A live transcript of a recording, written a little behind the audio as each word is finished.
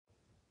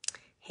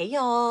Hey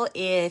y'all,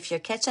 if you're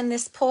catching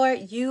this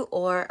part, you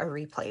are a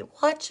replay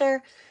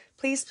watcher,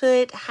 please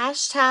put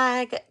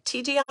hashtag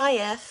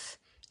TGIF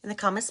in the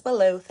comments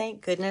below.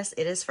 Thank goodness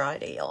it is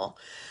Friday, y'all.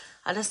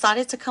 I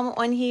decided to come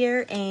on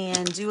here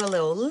and do a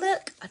little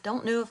look. I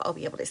don't know if I'll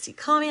be able to see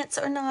comments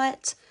or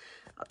not.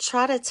 I'll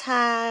try to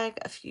tag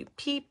a few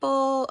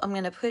people. I'm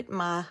going to put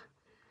my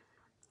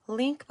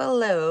link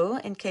below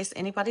in case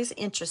anybody's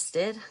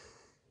interested.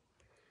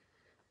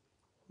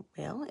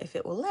 Well, if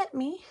it will let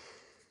me.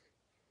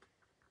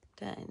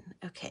 Done.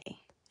 Okay,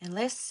 and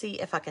let's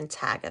see if I can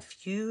tag a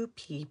few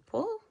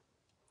people.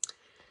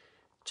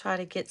 Try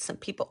to get some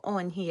people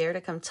on here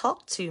to come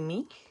talk to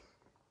me.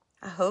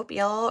 I hope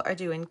y'all are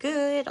doing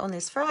good on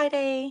this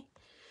Friday.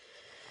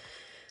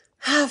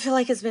 I feel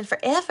like it's been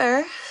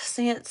forever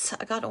since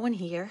I got on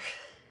here.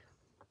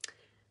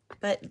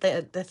 But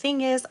the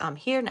thing is, I'm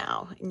here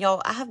now. And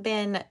y'all, I have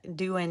been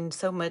doing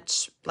so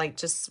much, like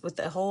just with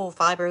the whole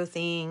fibro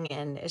thing,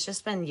 and it's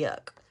just been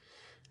yuck.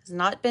 It's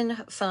not been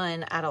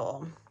fun at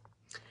all.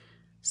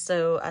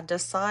 So I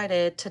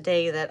decided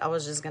today that I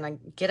was just going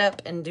to get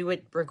up and do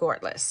it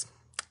regardless.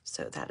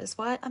 So that is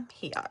why I'm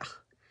here.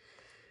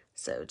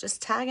 So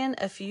just tagging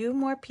a few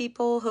more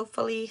people.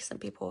 Hopefully some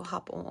people will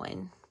hop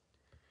on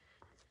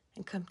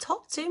and come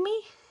talk to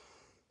me.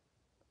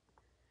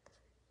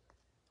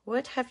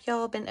 What have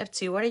y'all been up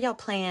to? What are y'all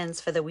plans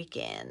for the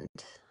weekend?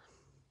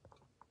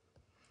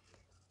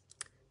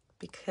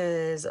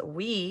 Because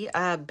we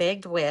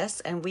begged Wes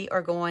and we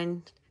are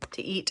going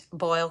to eat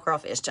boiled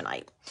crawfish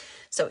tonight.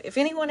 So if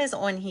anyone is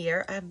on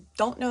here, I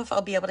don't know if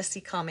I'll be able to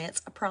see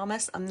comments. I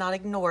promise I'm not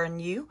ignoring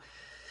you,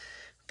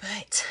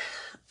 but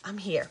I'm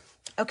here.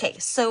 Okay,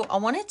 so I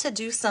wanted to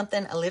do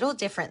something a little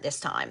different this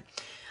time.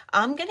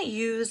 I'm going to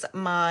use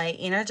my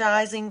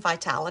Energizing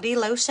Vitality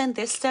Lotion.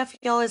 This stuff,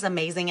 y'all, is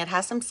amazing. It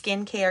has some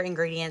skincare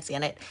ingredients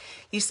in it.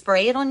 You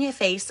spray it on your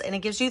face and it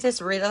gives you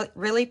this really,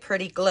 really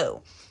pretty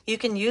glow. You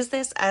can use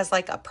this as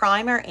like a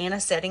primer and a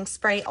setting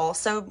spray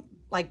also,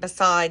 like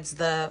besides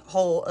the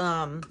whole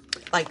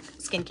like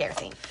skincare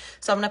thing.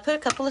 So I'm going to put a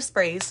couple of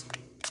sprays.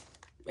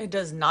 It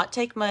does not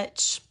take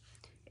much.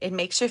 It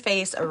makes your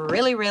face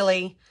really,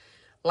 really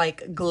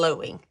like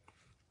glowing.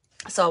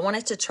 So I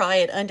wanted to try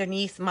it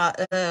underneath my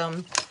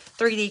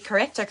 3D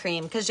corrector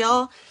cream, because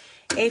y'all,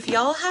 if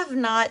y'all have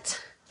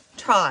not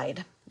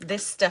tried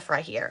this stuff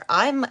right here,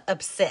 I'm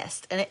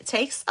obsessed, and it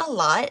takes a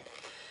lot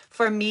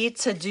for me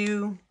to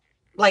do,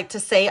 like, to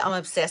say I'm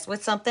obsessed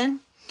with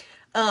something.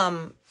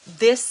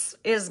 This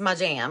is my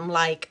jam.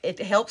 Like, it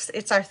helps.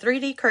 It's our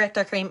 3D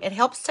corrector cream. It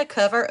helps to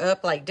cover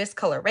up like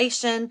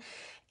discoloration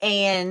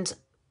and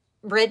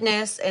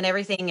redness and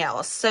everything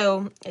else.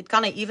 So it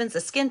kind of evens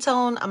the skin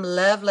tone. I'm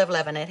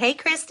loving it. Hey,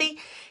 Christy.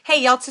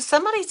 Hey, y'all,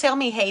 somebody tell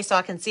me hey so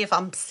I can see if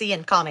I'm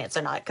seeing comments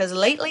or not, because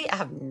lately I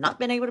have not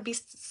been able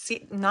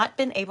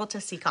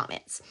to see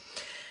comments.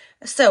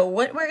 So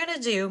what we're going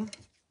to do,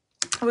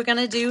 we're going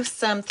to do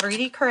some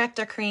 3D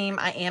corrector cream.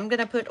 I am going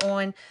to put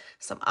on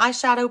some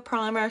eyeshadow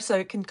primer so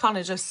it can kind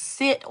of just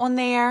sit on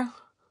there.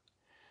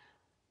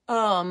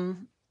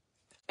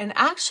 And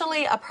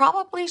actually, I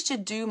probably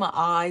should do my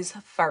eyes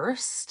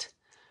first.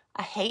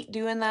 I hate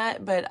doing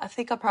that, but I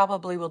think I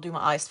probably will do my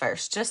eyes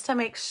first, just to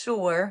make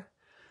sure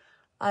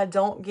I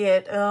don't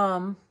get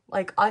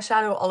like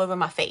eyeshadow all over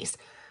my face.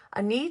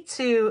 I need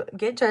to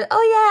get dressed.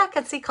 Oh yeah, I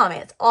can see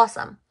comments.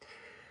 Awesome.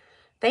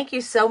 Thank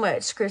you so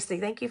much, Christy.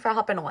 Thank you for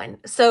hopping on.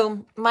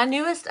 So my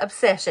newest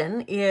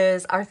obsession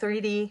is our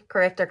 3D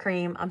corrector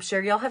cream. I'm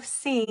sure y'all have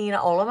seen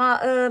all of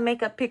my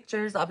makeup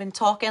pictures. I've been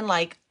talking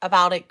like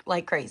about it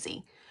like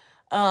crazy.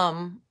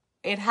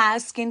 It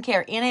has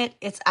skincare in it.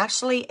 It's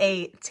actually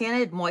a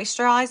tinted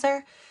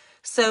moisturizer.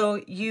 So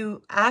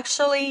you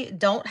actually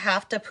don't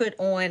have to put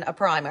on a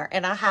primer.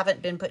 And I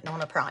haven't been putting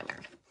on a primer,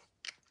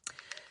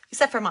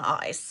 except for my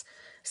eyes.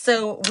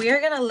 So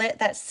we're going to let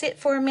that sit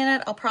for a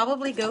minute. I'll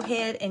probably go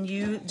ahead and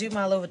do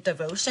my little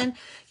devotion.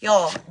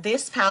 Y'all,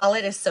 this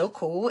palette is so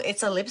cool.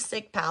 It's a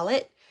lipstick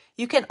palette.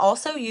 You can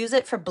also use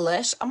it for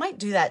blush. I might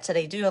do that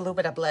today, do a little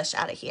bit of blush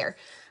out of here.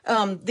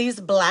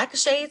 These black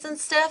shades and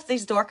stuff,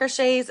 these darker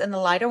shades and the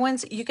lighter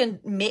ones, you can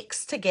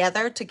mix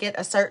together to get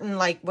a certain,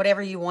 like,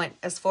 whatever you want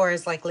as far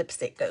as like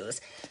lipstick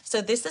goes.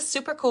 So this is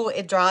super cool.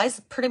 It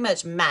dries pretty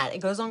much matte. It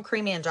goes on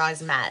creamy and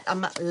dries matte.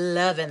 I'm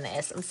loving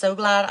this. I'm so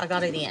glad I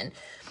got it in.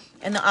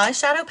 And the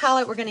eyeshadow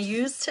palette we're going to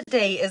use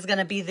today is going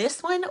to be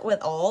this one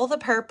with all the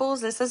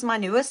purples. This is my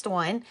newest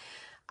one.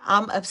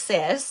 I'm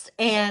obsessed,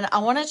 and I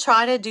want to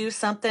try to do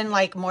something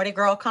like Mardi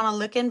Gras kind of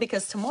looking,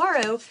 because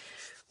tomorrow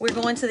we're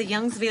going to the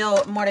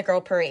Youngsville Mardi Gras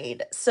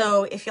Parade.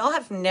 So if y'all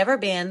have never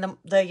been,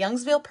 the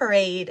Youngsville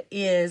Parade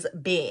is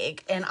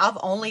big, and I've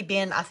only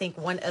been, I think,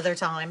 one other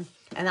time,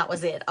 and that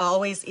was it. I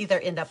always either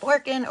end up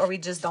working or we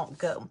just don't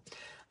go.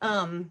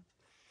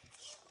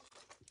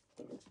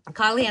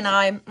 Kylie and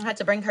I had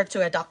to bring her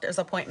to a doctor's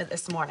appointment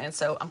this morning,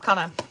 so I'm kind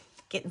of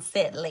getting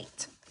set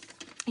late.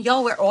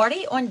 Y'all, we're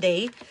already on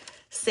day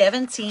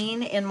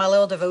 17 in my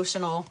little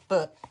devotional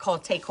book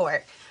called Take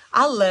Heart.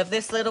 I love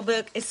this little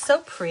book. It's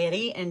so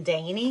pretty and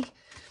dainty.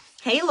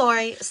 Hey,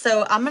 Lori.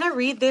 So I'm going to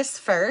read this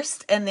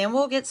first, and then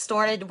we'll get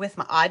started with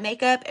my eye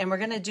makeup, and we're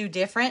going to do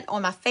different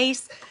on my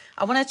face.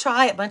 I want to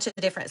try a bunch of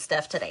different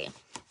stuff today.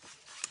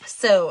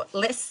 So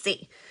let's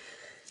see.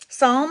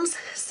 Psalms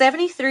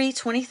 73,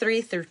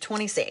 23 through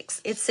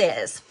 26. It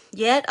says,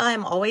 "Yet I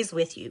am always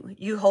with you.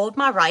 You hold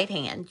my right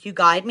hand. You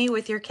guide me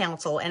with your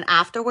counsel, and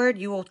afterward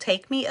you will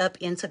take me up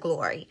into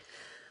glory.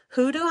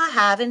 Who do I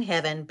have in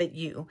heaven but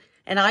you?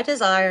 And I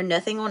desire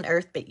nothing on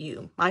earth but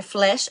you. My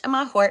flesh and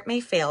my heart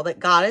may fail, but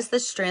God is the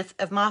strength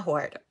of my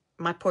heart,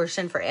 my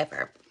portion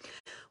forever.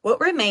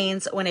 What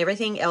remains when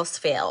everything else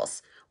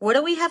fails? What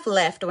do we have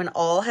left when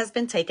all has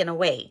been taken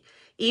away?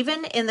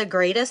 Even in the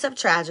greatest of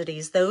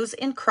tragedies, those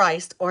in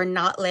Christ are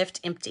not left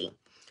empty.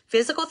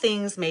 Physical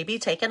things may be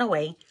taken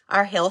away,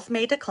 our health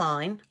may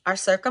decline, our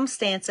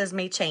circumstances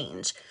may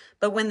change,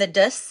 but when the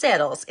dust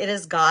settles, it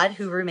is God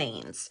who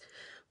remains.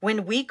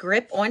 When we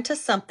grip onto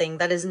something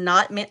that is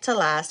not meant to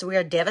last, we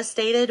are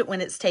devastated when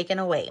it's taken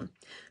away.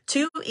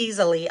 Too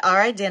easily,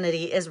 our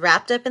identity is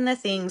wrapped up in the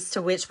things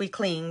to which we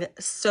cling.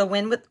 So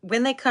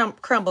when they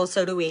crumble,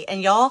 so do we.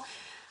 And y'all,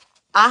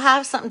 I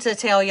have something to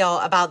tell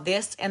y'all about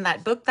this. And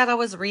that book that I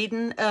was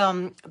reading,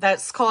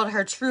 that's called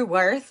Her True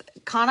Worth,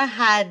 kind of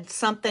had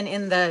something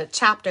in the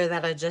chapter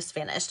that I just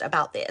finished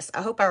about this.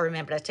 I hope I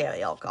remember to tell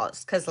y'all,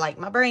 because like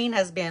my brain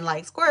has been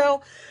like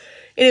squirrel.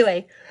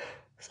 Anyway,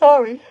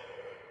 sorry.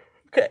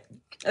 Okay,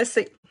 let's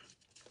see.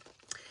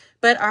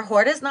 But our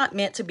heart is not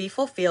meant to be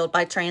fulfilled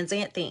by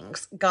transient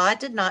things. God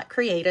did not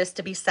create us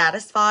to be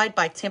satisfied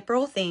by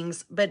temporal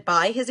things, but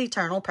by his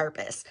eternal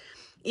purpose.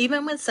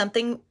 Even when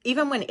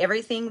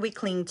everything we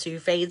cling to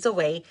fades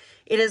away,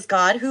 it is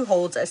God who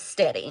holds us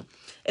steady.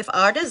 If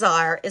our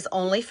desire is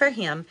only for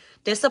him,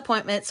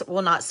 disappointments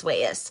will not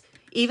sway us.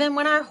 Even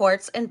when our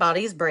hearts and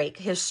bodies break,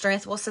 his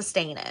strength will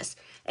sustain us.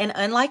 And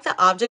unlike the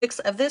objects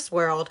of this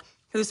world,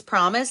 whose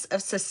promise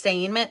of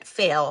sustainment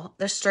fail,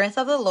 the strength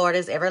of the Lord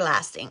is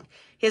everlasting.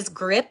 His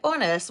grip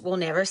on us will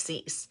never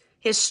cease.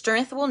 His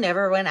strength will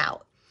never run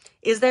out.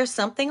 Is there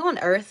something on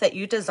earth that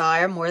you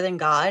desire more than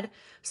God?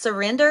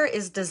 Surrender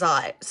this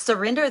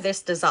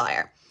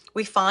desire.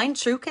 We find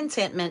true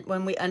contentment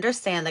when we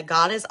understand that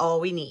God is all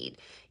we need.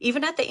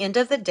 Even at the end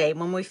of the day,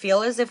 when we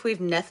feel as if we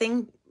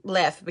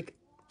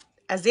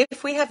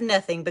have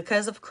nothing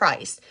because of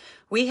Christ,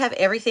 we have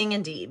everything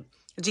indeed.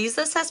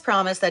 Jesus has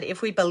promised that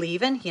if we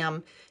believe in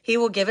him, he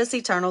will give us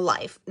eternal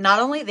life. Not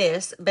only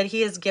this, but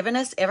he has given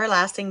us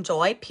everlasting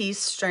joy, peace,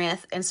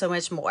 strength, and so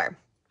much more.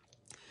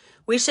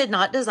 We should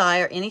not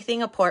desire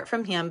anything apart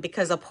from him,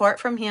 because apart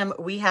from him,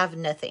 we have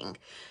nothing.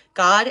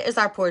 God is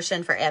our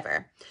portion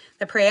forever.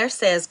 The prayer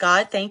says,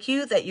 God, thank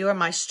you that you are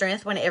my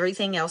strength when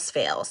everything else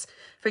fails.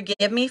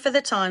 Forgive me for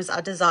the times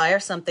I desire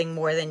something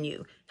more than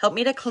you. Help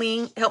me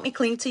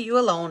cling to you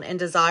alone and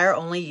desire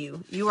only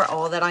you. You are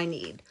all that I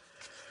need.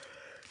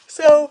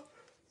 So,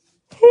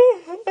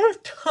 I'm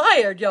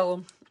tired,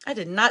 y'all. I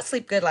did not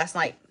sleep good last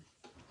night.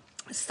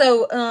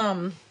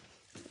 So,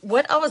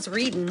 what I was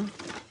reading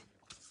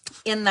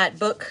in that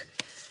book,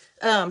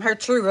 Her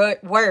True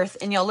Worth,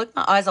 and y'all, look,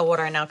 my eyes are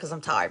watering now because I'm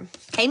tired.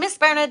 Hey, Miss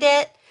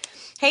Bernadette.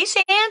 Hey,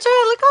 Chandra.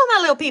 Look, all my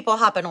little people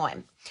hopping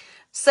on.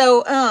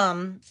 So,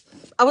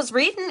 I was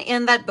reading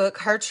in that book,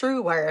 Her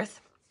True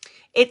Worth.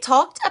 It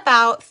talked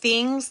about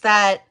things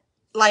that,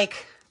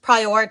 like,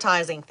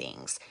 prioritizing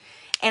things.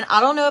 And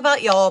I don't know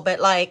about y'all, but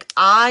like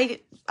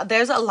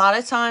there's a lot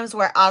of times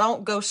where I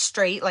don't go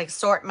straight, like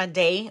start my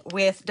day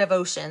with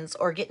devotions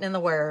or getting in the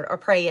word or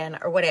praying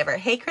or whatever.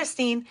 Hey,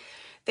 Christine,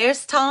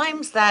 there's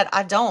times that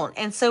I don't.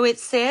 And so it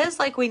says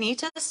like we need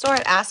to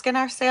start asking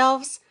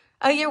ourselves.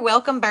 Oh, you're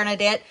welcome,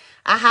 Bernadette.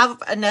 I have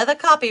another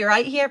copy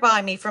right here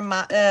by me from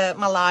my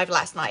live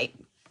last night.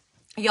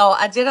 Y'all,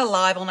 I did a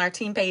live on our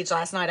team page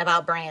last night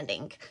about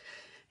branding.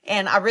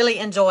 And I really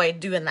enjoyed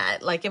doing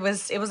that. Like it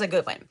was a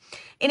good one.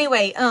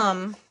 Anyway,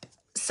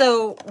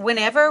 so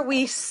whenever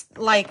we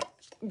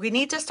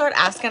need to start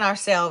asking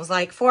ourselves,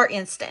 like, for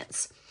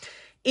instance,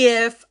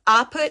 if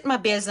I put my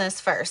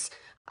business first,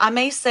 I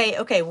may say,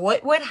 okay,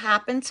 what would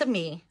happen to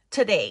me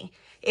today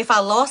if I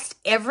lost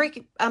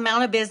every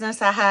amount of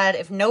business I had,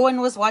 if no one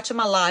was watching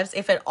my lives,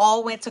 if it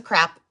all went to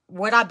crap,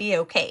 would I be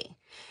okay?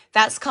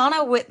 That's kind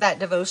of what that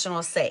devotion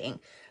was saying.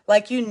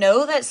 Like, you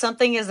know that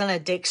something is an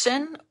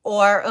addiction,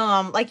 or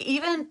like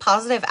even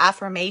positive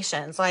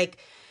affirmations. Like,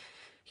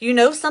 you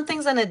know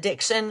something's an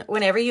addiction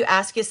whenever you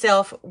ask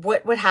yourself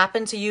what would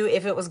happen to you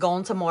if it was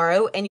gone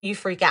tomorrow, and you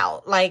freak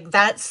out. Like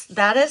that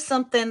is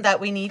something that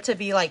we need to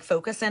be like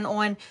focusing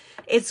on.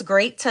 It's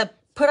great to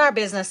put our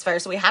business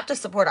first. We have to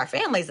support our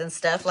families and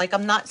stuff. Like,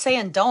 I'm not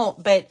saying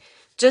don't, but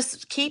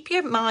just keep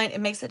your mind.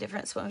 It makes a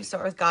difference when we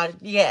start with God.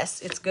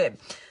 Yes, it's good.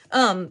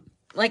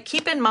 Like,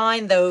 keep in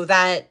mind though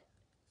that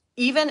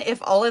even if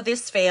all of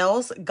this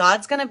fails,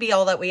 God's going to be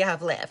all that we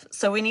have left.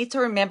 So we need to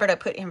remember to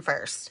put him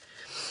first.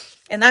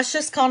 And that's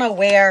just kind of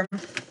where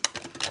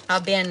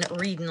I've been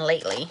reading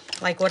lately,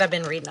 like what I've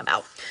been reading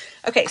about.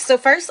 Okay, so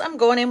first I'm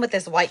going in with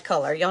this white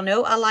color. Y'all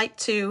know I like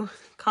to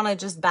kind of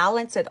just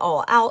balance it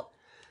all out.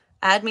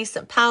 Add me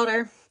some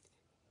powder.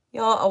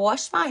 Y'all, I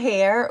washed my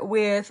hair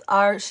with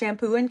our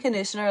shampoo and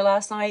conditioner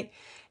last night,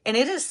 and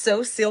it is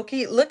so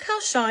silky. Look how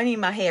shiny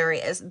my hair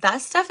is.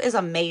 That stuff is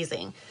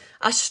amazing.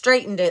 I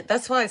straightened it.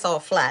 That's why it's all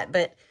flat,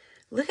 but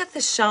look at the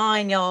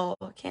shine, y'all.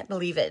 I can't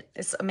believe it.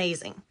 It's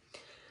amazing.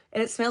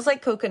 And it smells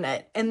like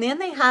coconut. And then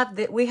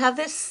we have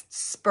this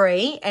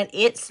spray, and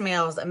it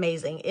smells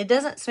amazing. It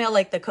doesn't smell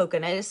like the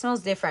coconut. It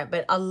smells different,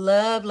 but I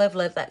love, love,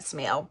 love that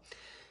smell.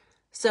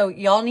 So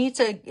y'all need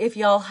to, if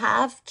y'all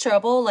have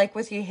trouble like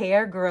with your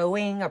hair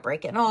growing or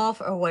breaking off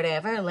or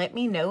whatever, let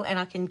me know and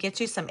I can get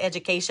you some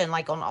education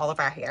like on all of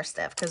our hair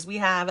stuff because we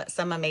have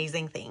some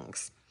amazing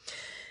things.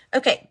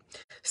 Okay,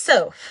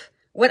 so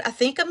what I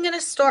think I'm going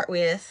to start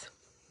with,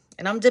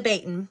 and I'm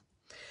debating,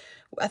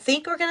 I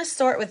think we're going to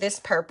start with this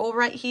purple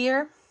right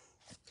here.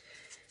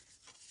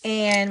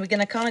 And we're going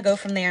to kind of go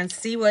from there and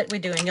see what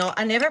we're doing. Y'all,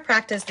 I never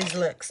practice these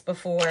looks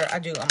before I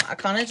do them. I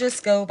kind of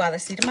just go by the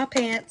seat of my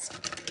pants.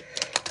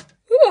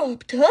 Oh, I'm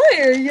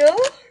tired, y'all.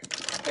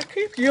 I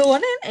keep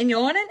yawning and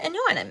yawning and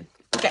yawning.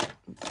 Okay.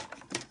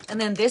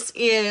 And then this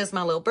is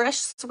my little brush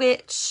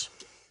switch.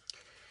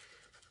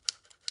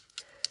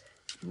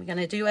 We're going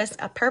to do us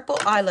a purple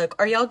eye look.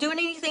 Are y'all doing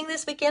anything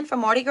this weekend for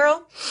Mardi Gras?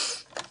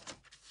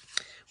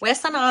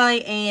 Wes and I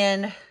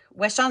and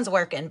Wes John's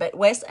working, but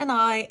Wes and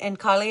I and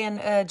Kylie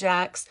and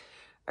Jax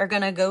are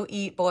going to go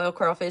eat boiled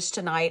crawfish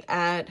tonight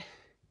at,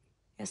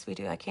 yes, we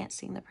do. I can't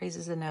sing the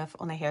praises enough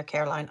on the hair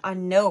care line. I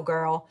know,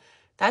 girl.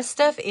 That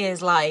stuff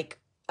is like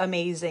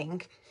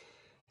amazing.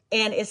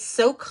 And it's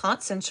so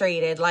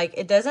concentrated. Like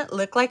it doesn't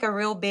look like a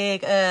real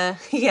big,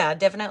 yeah,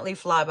 definitely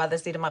fly by the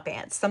seat of my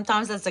pants.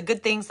 Sometimes it's a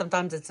good thing.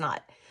 Sometimes it's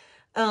not.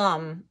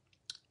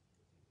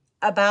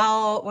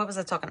 About, what was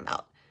I talking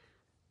about?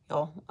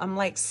 Y'all, I'm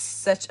like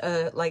such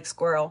a like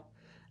squirrel.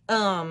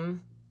 Oh,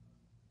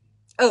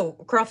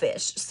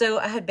 crawfish. So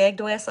I had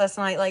begged Wes last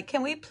night, like,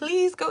 can we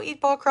please go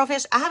eat boiled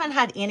crawfish? I haven't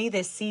had any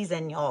this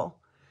season, y'all.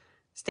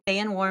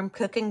 Staying warm,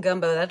 cooking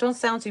gumbo. That don't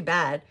sound too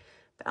bad.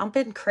 But I've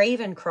been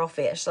craving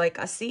crawfish. Like,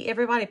 I see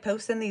everybody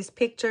posting these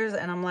pictures,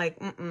 and I'm like,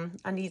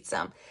 I need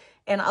some.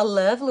 And I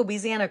love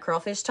Louisiana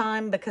crawfish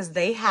time because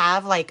they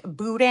have, like,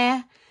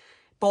 boudin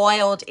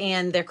boiled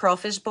in their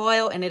crawfish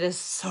boil, and it is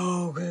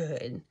so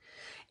good.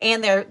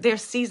 And their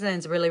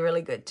seasoning's really,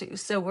 really good, too.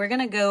 So we're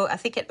going to go, I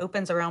think it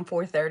opens around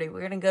 4:30. We're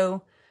going to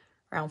go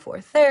around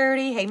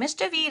 4:30. Hey, Miss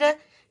Javita.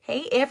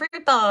 Hey,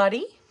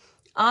 everybody.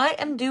 I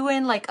am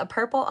doing, like, a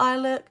purple eye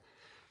look.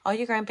 All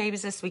your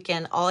grandbabies this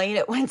weekend, all ate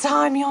at one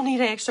time. You'll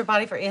need an extra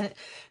body for it.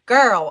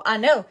 Girl, I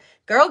know.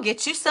 Girl,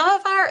 get you some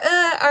of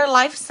our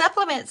life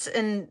supplements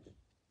and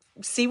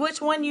see which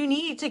one you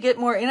need to get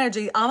more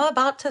energy. I'm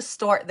about to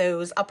start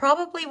those. I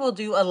probably will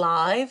do a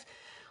live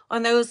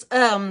on those.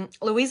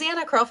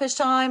 Louisiana Crawfish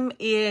Time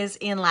is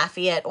in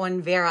Lafayette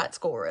on Verrat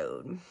School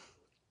Road.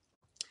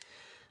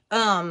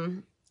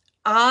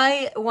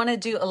 I want to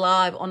do a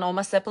live on all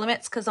my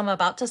supplements because I'm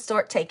about to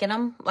start taking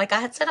them. Like I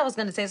had said I was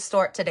going to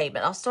start today,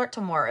 but I'll start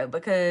tomorrow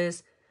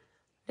because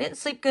I didn't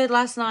sleep good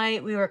last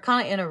night. We were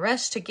kind of in a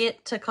rush to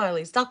get to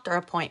Kylie's doctor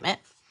appointment.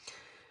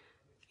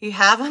 You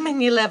have them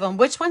and you love them.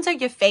 Which ones are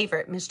your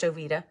favorite, Miss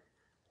Jovita?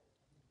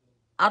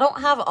 I don't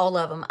have all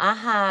of them. I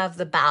have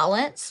the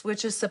Balance,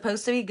 which is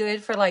supposed to be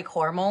good for like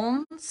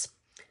hormones.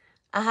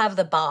 I have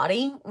the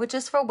Body, which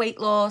is for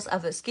weight loss. I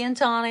have the Skin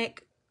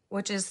Tonic,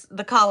 which is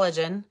the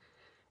collagen.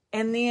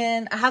 And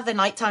then I have the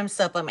nighttime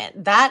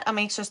supplement. That I'm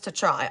anxious to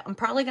try. I'm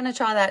probably going to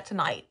try that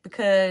tonight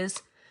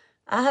because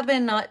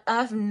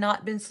I've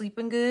not been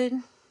sleeping good.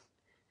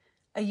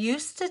 I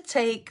used to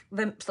take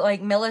the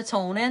like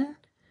melatonin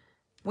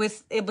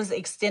it was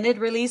extended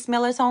release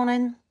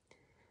melatonin,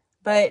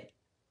 but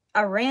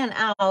I ran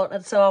out.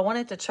 And so I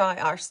wanted to try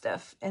our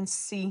stuff and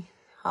see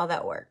how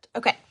that worked.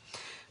 Okay.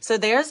 So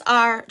there's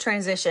our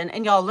transition.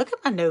 And y'all look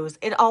at my nose.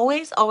 It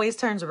always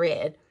turns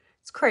red.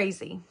 It's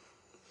crazy.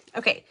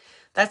 Okay.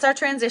 That's our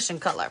transition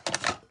color.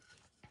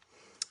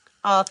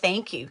 Oh,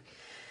 thank you.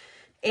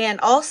 And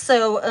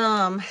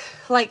also,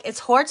 like, it's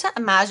hard to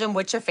imagine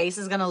what your face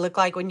is going to look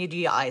like when you do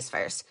your eyes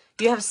first.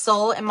 You have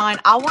Soul in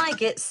mind. I want to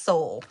get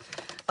Soul.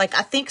 Like,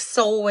 I think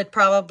Soul would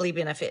probably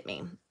benefit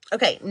me.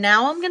 Okay,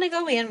 now I'm going to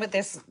go in with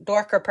this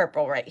darker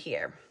purple right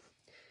here.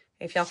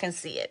 If y'all can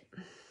see it.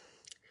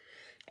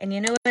 And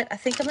you know what? I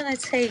think I'm going to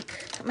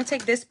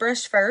take this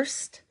brush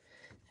first.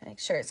 Make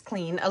sure it's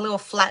clean. A little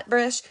flat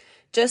brush.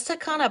 Just to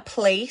kind of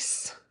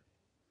place.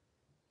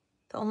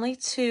 The only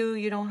two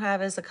you don't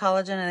have is the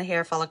collagen and the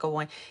hair follicle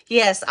one.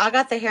 Yes, I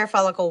got the hair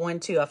follicle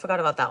one too. I forgot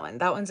about that one.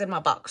 That one's in my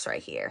box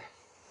right here.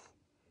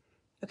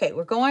 Okay,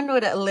 we're going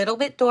with it a little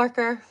bit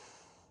darker.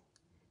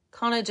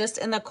 Kind of just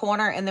in the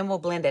corner, and then we'll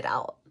blend it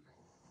out.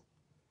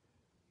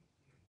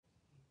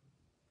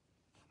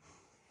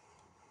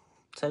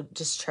 So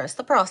just trust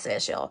the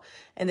process, y'all.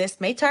 And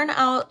this may turn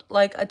out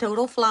like a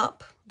total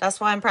flop. That's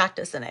why I'm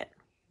practicing it.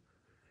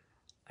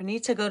 I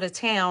need to go to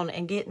town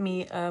and get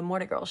me a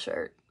Mardi Gras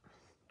shirt.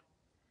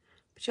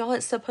 But y'all,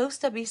 it's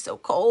supposed to be so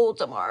cold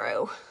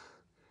tomorrow.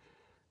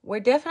 We're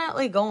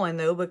definitely going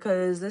though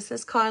because this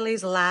is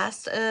Kylie's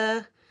last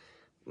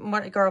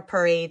Mardi Gras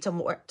parade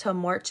to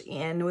march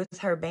in with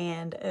her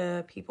band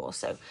of people.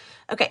 So,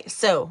 okay,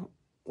 so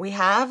we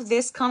have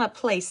this kind of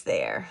place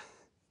there.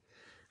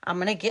 I'm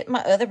going to get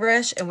my other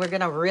brush and we're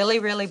going to really,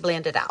 really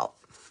blend it out.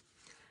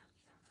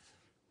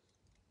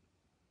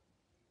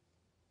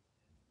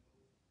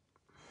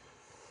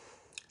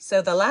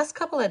 So the last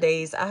couple of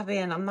days I'm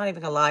not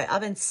even gonna lie,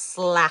 I've been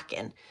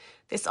slacking.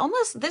 This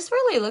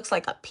really looks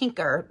like a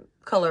pinker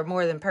color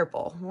more than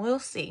purple. We'll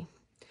see.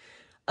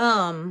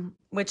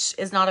 Which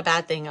is not a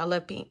bad thing. I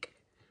love pink.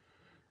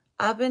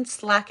 I've been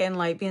slacking,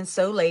 like being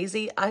so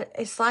lazy.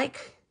 It's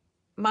like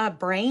my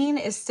brain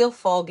is still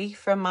foggy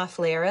from my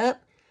flare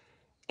up,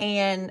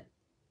 and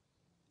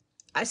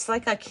it's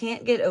like I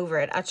can't get over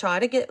it. I try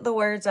to get the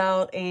words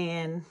out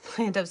and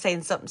I end up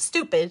saying something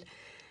stupid,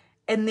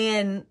 and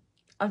then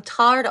I'm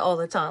tired all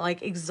the time,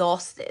 like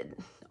exhausted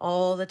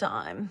all the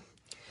time.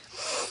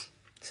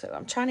 So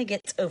I'm trying to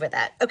get over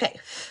that. Okay.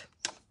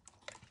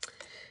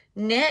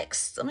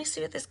 Next, let me see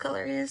what this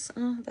color is.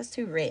 Oh, that's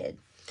too red.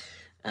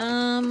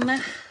 Let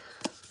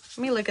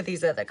me look at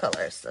these other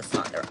colors. That's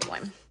not the right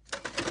one.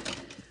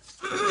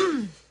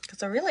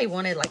 Because I really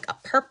wanted like a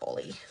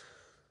purpley.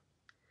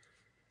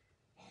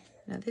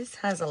 Now this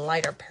has a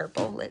lighter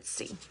purple. Let's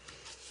see.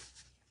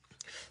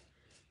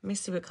 Let me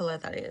see what color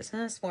that is.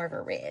 That's more of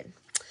a red.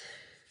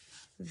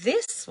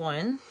 This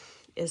one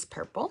is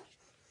purple.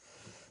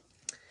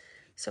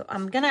 So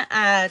I'm going to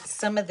add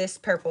some of this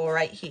purple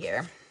right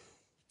here.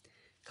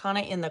 Kind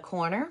of in the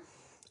corner.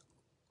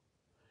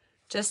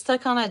 Just to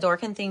kind of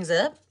darken things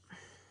up.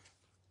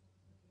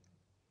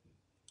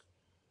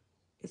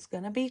 It's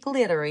going to be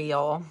glittery,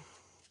 y'all.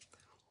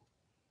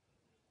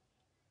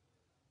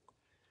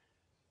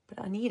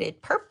 But I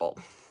needed purple.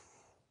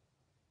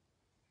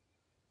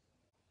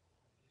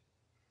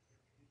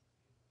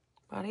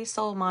 Body,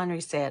 Soul, Mind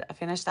Reset. I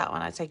finished that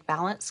one. I take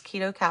balanced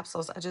keto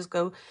capsules. I just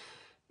go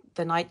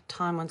the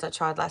nighttime ones I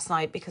tried last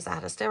night because I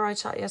had a steroid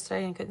shot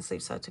yesterday and couldn't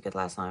sleep, so I took it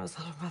last night. It was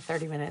about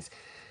 30 minutes.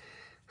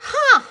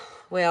 Huh.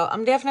 Well,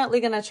 I'm definitely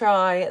going to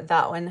try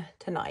that one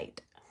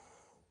tonight.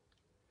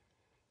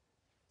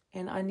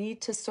 And I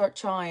need to start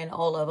trying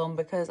all of them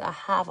because I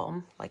have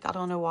them. Like, I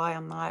don't know why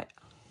I'm not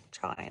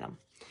trying them.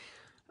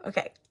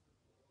 Okay.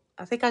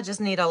 I think I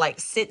just need to,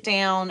 like, sit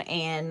down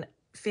and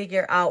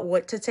figure out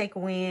what to take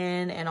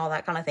when and all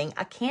that kind of thing.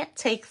 I can't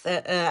take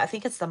the, I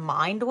think it's the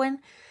Mind one.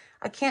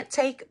 I can't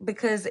take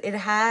because it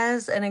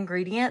has an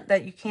ingredient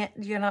that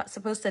you're not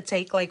supposed to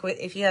take, like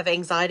if you have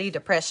anxiety,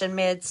 depression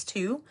meds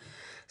too.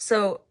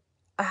 So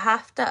I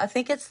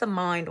think it's the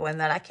Mind one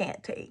that I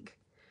can't take.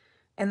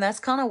 And that's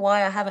kind of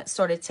why I haven't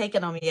started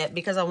taking them yet,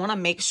 because I want to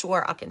make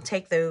sure I can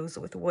take those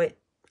with what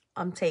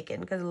I'm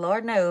taking. Because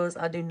Lord knows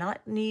I do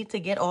not need to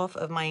get off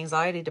of my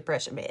anxiety,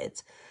 depression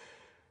meds.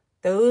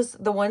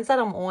 The ones that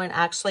I'm on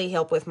actually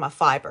help with my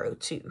fibro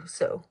too.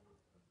 So,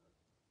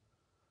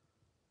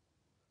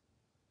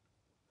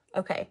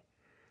 okay.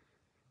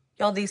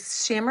 Y'all,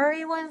 these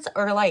shimmery ones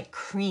are like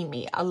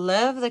creamy. I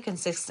love the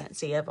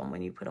consistency of them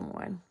when you put them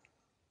on.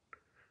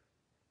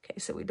 Okay,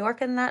 so we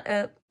darken that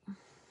up.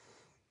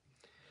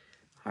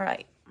 All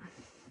right.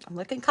 I'm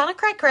looking kind of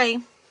cray-cray.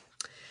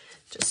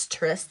 Just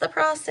trust the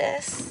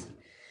process.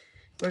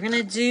 We're going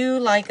to do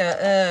like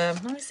a,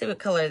 let me see what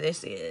color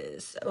this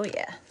is. Oh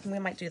yeah, we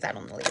might do that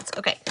on the lids.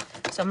 Okay,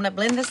 so I'm going to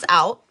blend this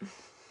out.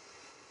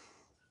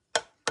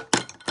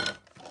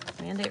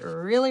 Blend it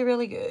really,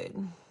 really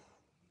good.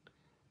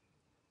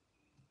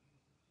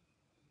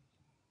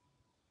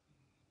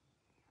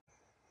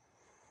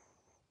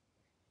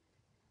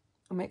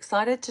 I'm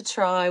excited to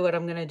try what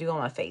I'm going to do on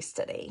my face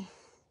today.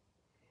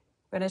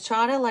 I'm going to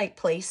try to like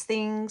place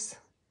things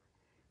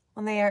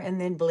on there and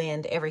then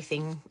blend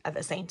everything at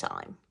the same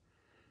time.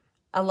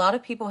 A lot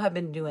of people have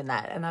been doing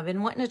that, and I've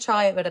been wanting to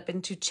try it, but I've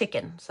been too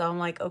chicken. So I'm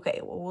like, okay,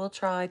 well, we'll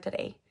try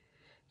today.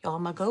 Y'all,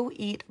 I'm going to go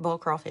eat bull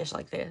crawfish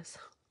like this.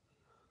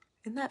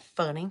 Isn't that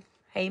funny?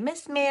 Hey,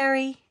 Miss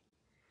Mary.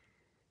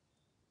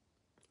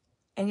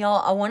 And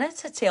y'all, I wanted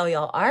to tell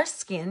y'all, our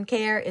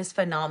skincare is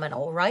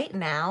phenomenal. Right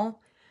now,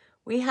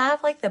 we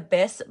have like the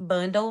best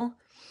bundle.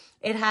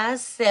 It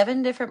has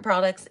 7 different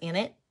products in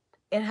it.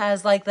 It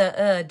has like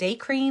the day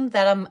cream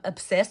that I'm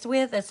obsessed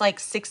with. It's like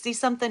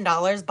 $60-something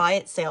by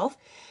itself.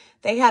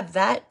 They have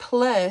that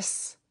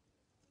plus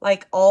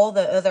like all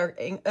the other,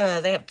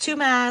 they have 2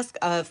 masks,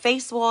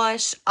 face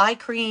wash, eye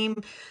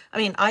cream. I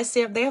mean, eye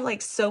serum. They have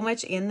like so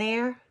much in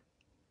there.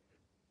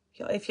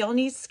 If y'all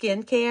need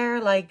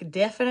skincare, like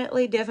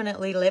definitely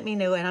let me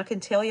know and I can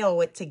tell y'all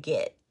what to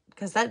get.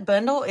 Because that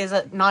bundle is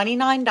at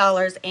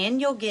 $99 and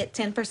you'll get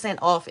 10%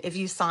 off if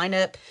you sign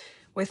up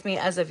with me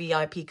as a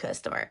VIP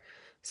customer.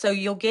 So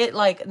you'll get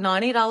like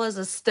 $90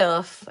 of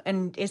stuff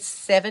and it's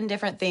 7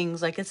 different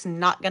things. Like it's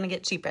not going to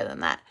get cheaper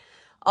than that.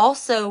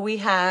 Also, we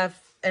have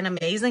an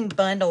amazing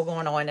bundle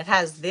going on. It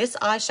has this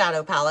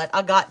eyeshadow palette.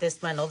 I got this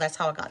bundle. That's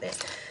how I got this.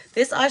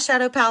 This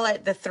eyeshadow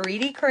palette, the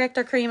 3D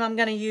corrector cream I'm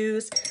going to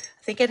use.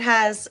 I think it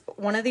has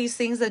one of these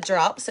things that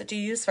drops that you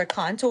use for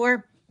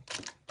contour.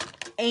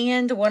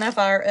 And one of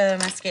our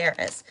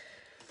mascaras.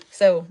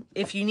 So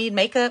if you need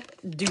makeup,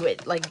 do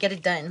it. Like get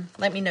it done.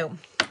 Let me know.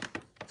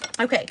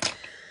 Okay,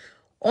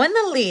 on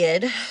the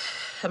lid,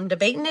 I'm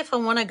debating if I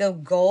want to go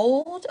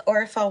gold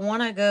or if I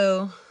want to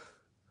go,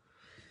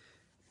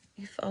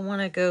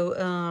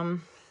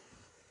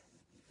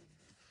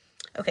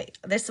 okay,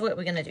 this is what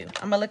we're going to do.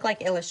 I'm going to look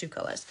like LSU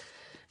colors.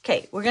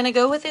 Okay, we're going to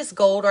go with this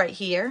gold right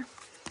here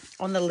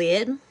on the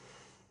lid.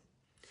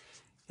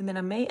 And then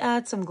I may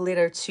add some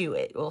glitter to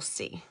it. We'll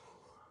see.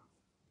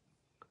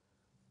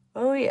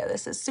 Oh yeah,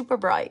 this is super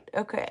bright.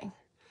 Okay.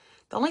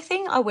 The only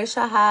thing I wish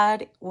I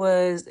had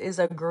is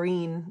a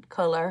green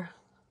color,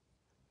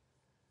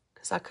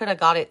 because I could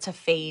have got it to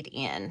fade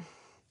in.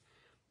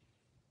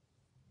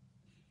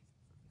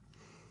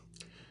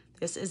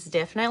 This is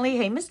definitely,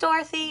 hey, Miss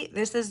Dorothy,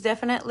 this is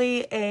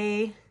definitely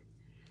a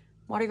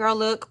Mardi Gras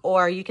look,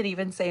 or you could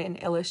even say an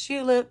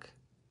LSU look.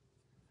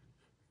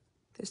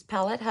 This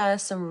palette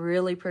has some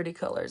really pretty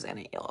colors in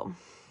it, y'all.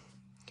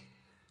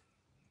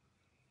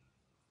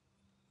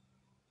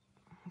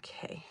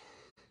 Okay.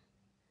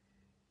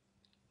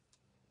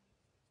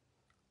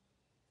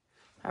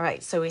 All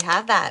right, so we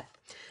have that.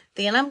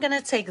 Then I'm going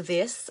to take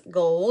this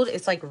gold.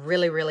 It's like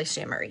really, really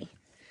shimmery.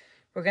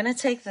 We're going to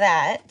take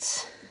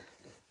that.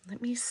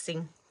 Let me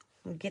see.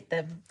 Get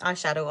the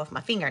eyeshadow off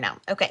my finger now.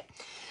 Okay.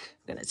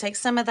 I'm going to take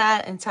some of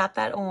that and tap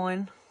that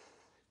on.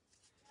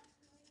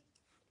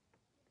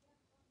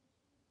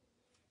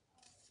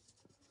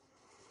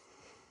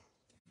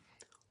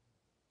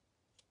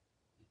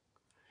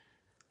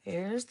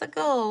 Here's the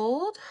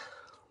gold.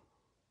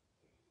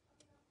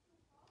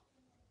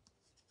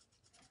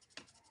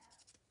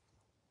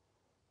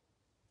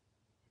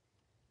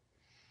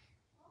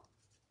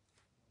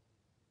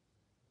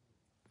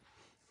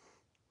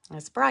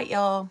 It's bright,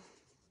 y'all.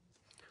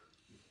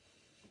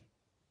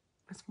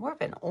 It's more of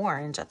an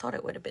orange. I thought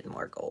it would have been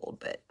more gold,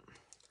 but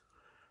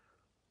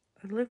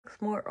it looks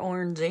more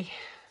orangey.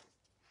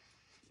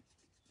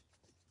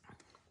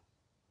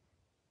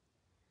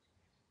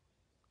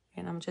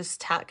 And I'm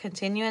just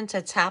continuing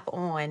to tap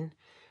on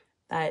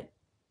that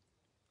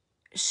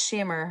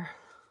shimmer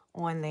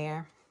on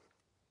there.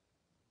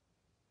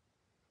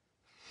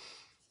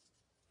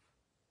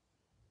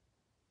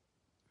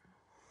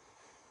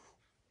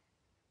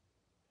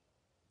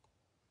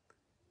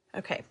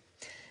 Okay,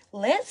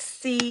 let's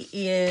see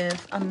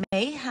if I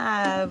may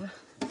have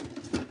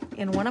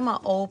in one of my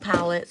old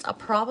palettes. I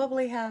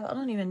probably have, I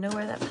don't even know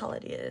where that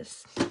palette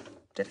is.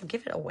 Did I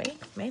give it away?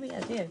 Maybe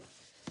I did.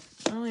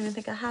 I don't even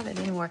think I have it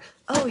anymore.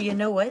 Oh, you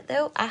know what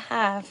though? I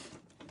have,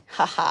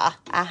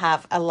 I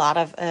have a lot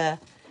of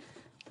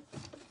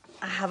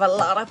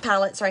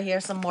palettes right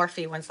here, some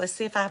Morphe ones. Let's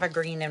see if I have a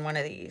green in one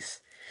of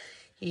these.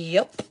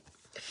 Yep.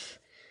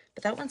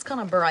 But that one's kind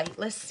of bright.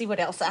 Let's see what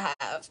else I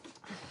have.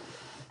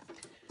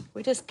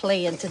 We're just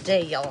playing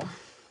today, y'all.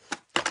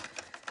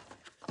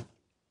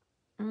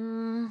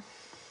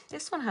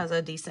 This one has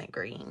a decent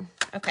green.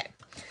 Okay,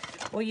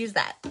 we'll use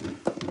that.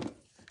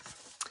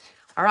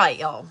 All right,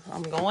 y'all.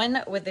 I'm going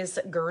with this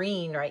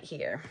green right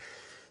here.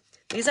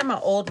 These are my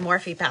old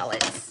Morphe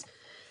palettes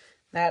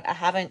that I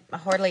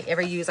hardly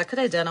ever use. I could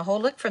have done a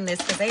whole look from this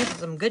because they have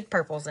some good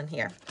purples in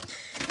here.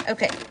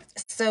 Okay,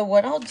 so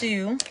what I'll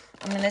do,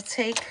 I'm going to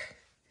take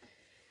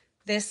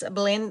this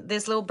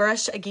little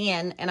brush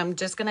again, and I'm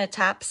just going to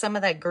tap some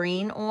of that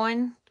green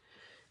on.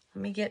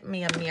 Let me get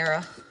me a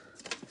mirror.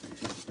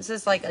 This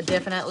is like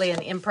definitely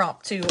an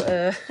impromptu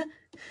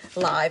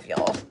live,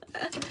 y'all.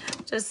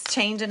 Just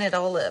changing it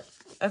all up.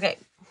 Okay,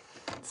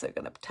 so I'm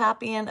going to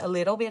tap in a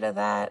little bit of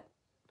that.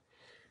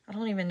 I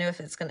don't even know if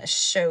it's going to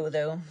show,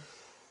 though.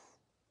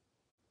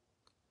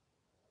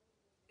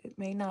 It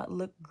may not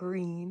look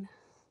green.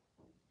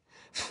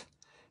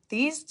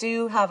 These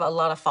do have a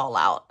lot of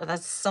fallout.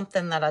 That's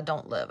something that I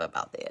don't love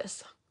about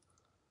this.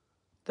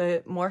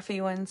 The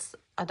Morphe ones,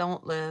 I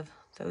don't love.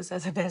 Those are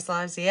the best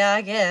lives. Yeah,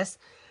 I guess.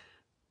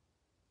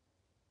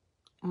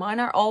 Mine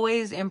are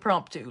always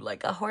impromptu.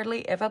 Like, I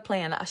hardly ever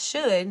plan. I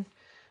should,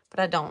 but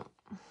I don't.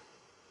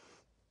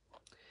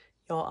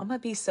 Y'all, I'm going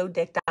to be so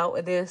decked out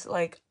with this.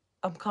 Like,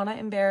 I'm kind of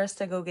embarrassed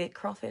to go get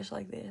crawfish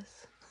like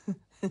this.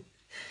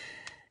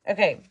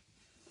 Okay.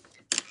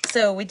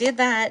 So we did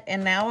that,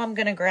 and now I'm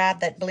going to grab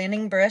that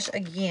blending brush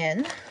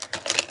again.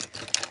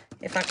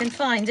 If I can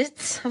find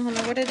it. I don't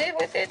know what I did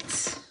with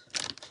it.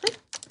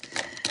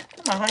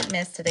 I'm a hot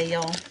mess today,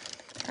 y'all.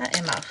 I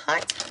am a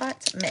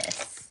hot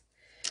mess.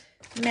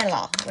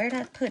 Mela, where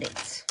did I put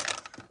it?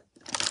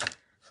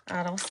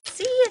 I don't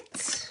see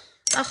it.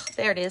 Oh,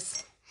 there it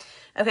is.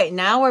 Okay,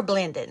 now we're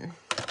blending.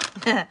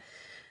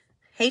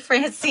 Hey,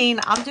 Francine,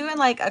 I'm doing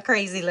like a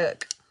crazy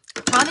look.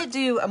 I'm trying to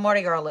do a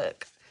Mardi Gras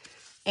look.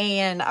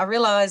 And I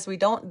realized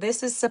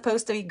this is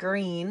supposed to be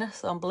green,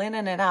 so I'm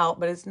blending it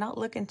out, but it's not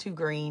looking too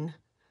green.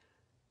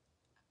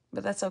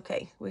 But that's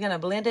okay. We're going to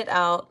blend it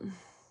out.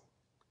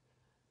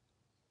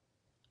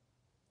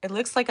 It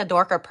looks like a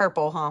darker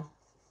purple, huh?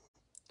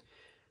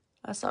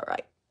 That's all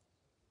right.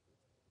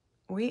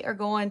 We are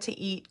going to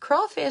eat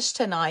crawfish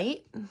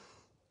tonight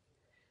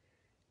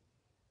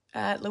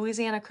at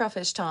Louisiana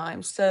Crawfish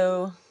Time.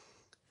 So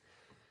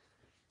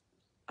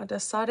I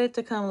decided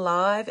to come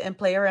live and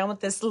play around with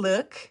this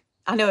look.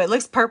 I know it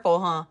looks purple,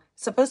 huh?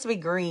 supposed to be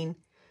green.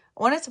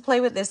 I wanted to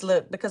play with this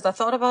look because I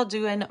thought about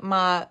doing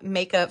my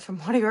makeup for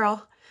Mardi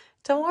Gras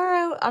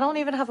tomorrow. I don't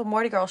even have a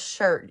Mardi Gras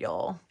shirt,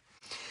 y'all.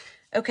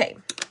 Okay,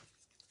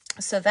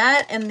 so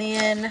that, and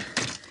then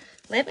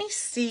let me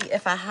see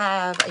if I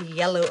have a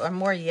yellow or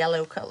more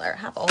yellow color.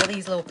 I have all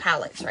these little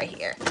palettes right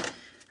here.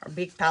 Or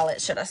big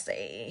palette, should I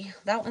say.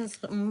 That one's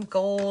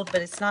gold,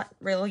 but it's not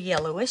real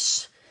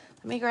yellowish.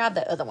 Let me grab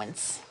the other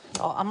ones.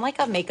 Y'all, I'm like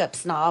a makeup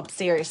snob,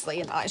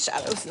 seriously, an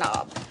eyeshadow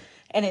snob.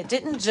 And it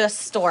didn't just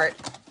start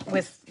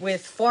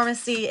with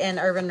Pharmacy and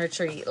Urban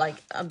Retreat. Like,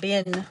 I've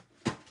been,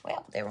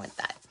 well, there went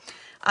that.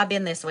 I've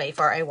been this way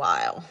for a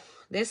while.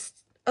 This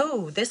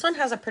one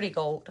has a pretty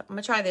gold. I'm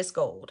going to try this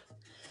gold.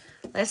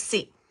 Let's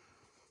see.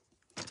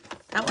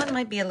 That one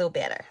might be a little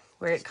better,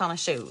 where it kind of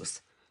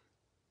shows.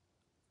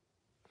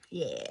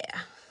 Yeah,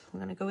 I'm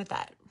going to go with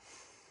that.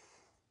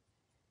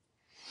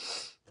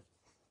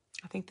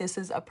 I think this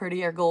is a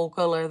prettier gold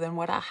color than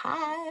what I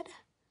had.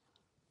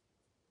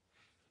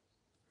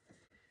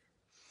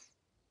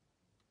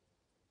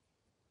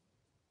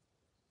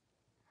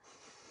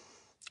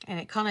 And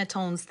it kind of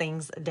tones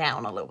things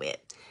down a little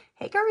bit.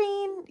 Hey,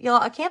 Karine.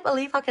 Y'all, I can't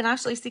believe I can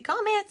actually see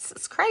comments.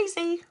 It's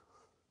crazy.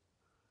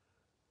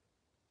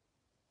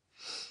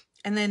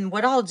 And then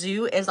what I'll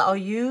do is I'll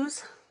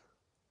use,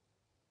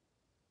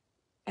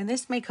 and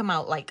this may come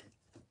out like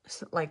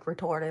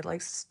retarded,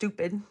 like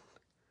stupid.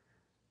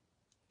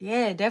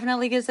 Yeah, it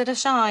definitely gives it a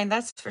shine.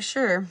 That's for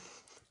sure.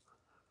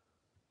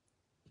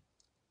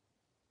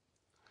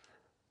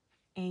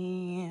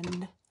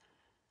 And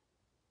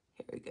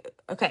here we go.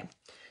 Okay.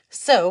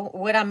 So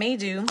what I may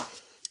do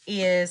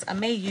is I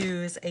may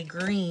use a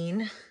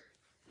green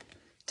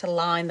to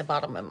line the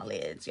bottom of my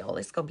lids. Y'all,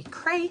 it's going to be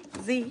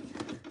crazy.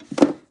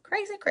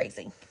 Crazy,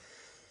 crazy.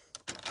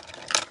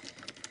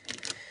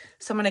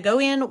 So I'm going to go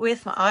in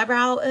with my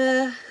eyebrow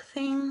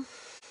thing.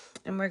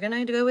 And we're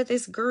going to go with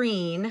this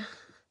green.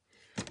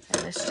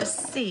 And let's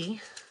just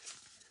see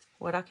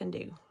what I can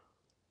do.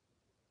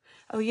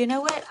 Oh, you know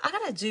what? I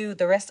got to do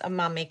the rest of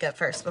my makeup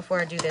first before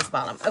I do this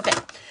bottom. Okay.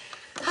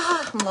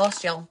 I'm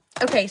lost, y'all.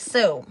 Okay,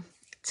 so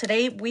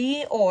today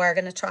we are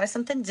going to try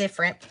something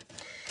different.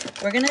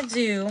 We're going to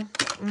do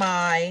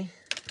my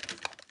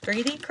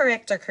 3D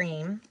corrector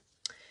cream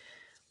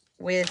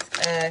with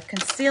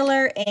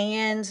concealer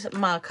and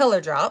my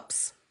color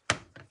drops.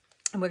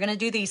 And we're going to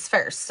do these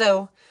first.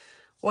 So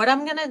what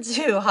I'm going to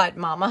do, hot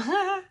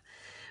mama,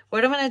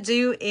 what I'm going to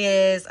do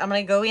is I'm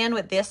going to go in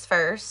with this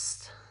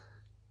first.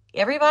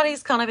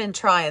 Everybody's kind of been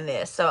trying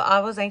this, so I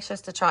was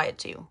anxious to try it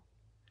too.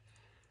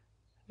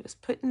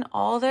 Just putting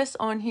all this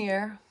on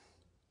here.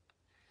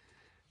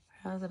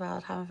 I was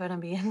about having fun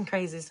and being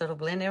crazy, so it'll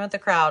blend in with the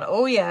crowd.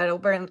 Oh yeah, it'll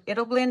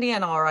blend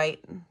in all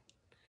right.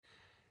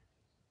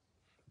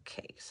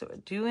 Okay, so we're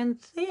doing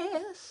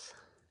this.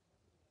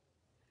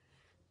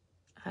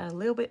 A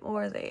little bit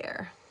more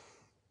there.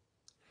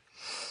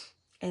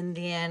 And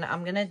then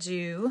I'm gonna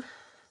do,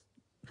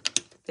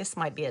 this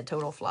might be a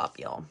total flop,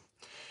 y'all.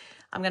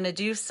 I'm gonna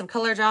do some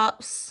color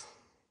drops.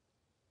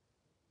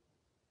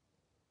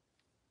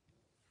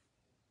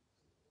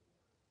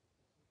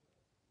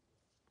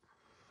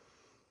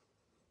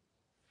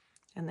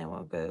 And then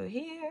we'll go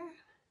here,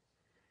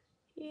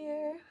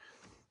 here,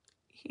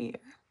 here.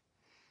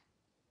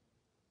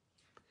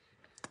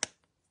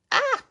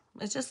 Ah,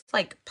 it just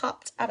like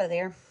popped out of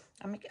there.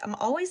 I'm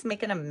always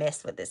making a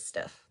mess with this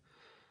stuff.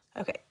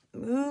 Okay,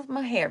 move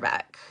my hair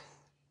back.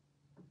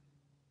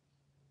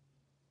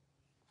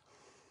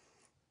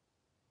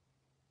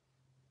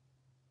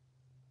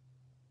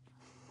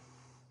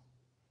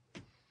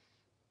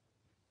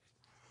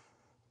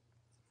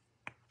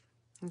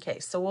 Okay,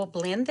 so we'll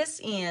blend this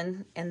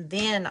in, and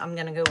then I'm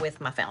gonna go with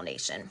my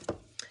foundation.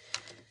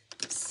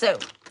 So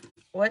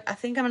what I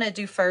think I'm gonna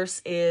do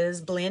first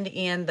is blend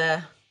in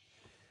the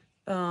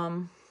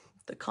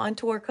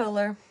contour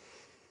color.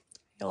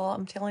 Y'all,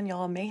 I'm telling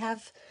y'all,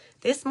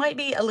 this might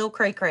be a little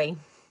cray-cray.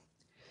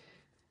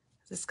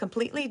 It's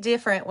completely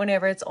different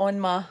whenever it's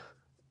on my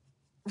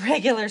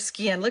regular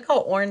skin. Look how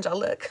orange I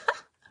look.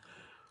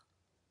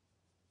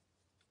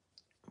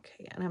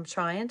 Okay, and I'm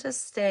trying to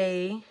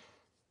stay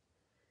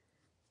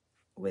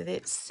with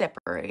it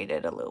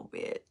separated a little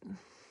bit.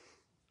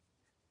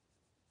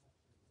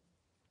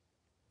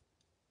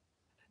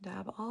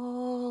 Dab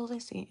all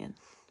this in.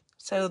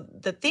 So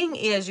the thing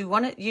is,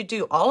 you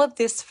do all of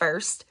this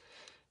first,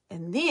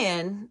 and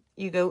then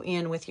you go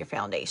in with your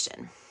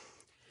foundation.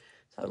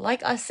 So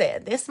like I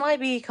said, this might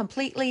be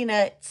completely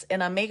nuts,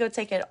 and I may go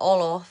take it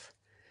all off,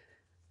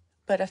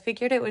 but I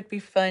figured it would be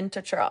fun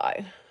to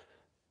try.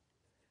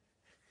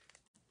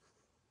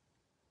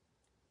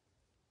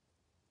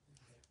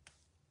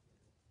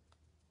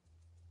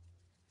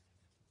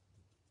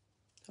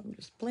 So I'm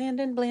just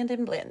blending,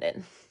 blending,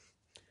 blending.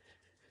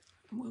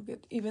 And we'll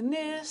get even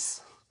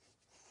this.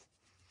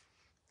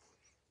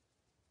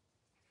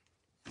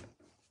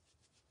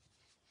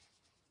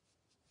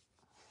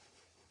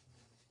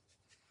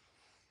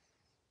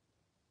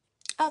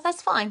 Oh,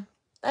 that's fine.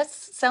 That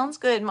sounds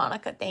good,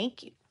 Monica.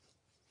 Thank you.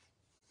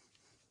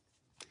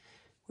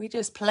 We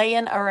just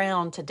playing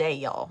around today,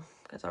 y'all,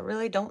 because I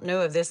really don't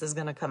know if this is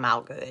going to come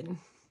out good.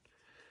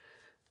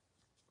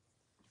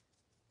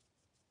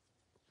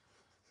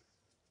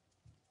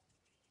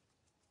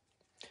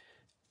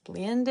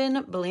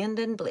 Blending,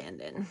 blending,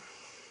 blending.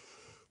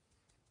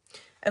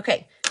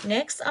 Okay,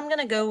 next I'm going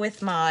to go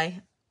with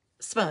my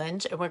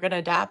sponge, and we're going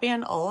to dab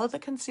in all of the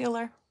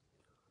concealer.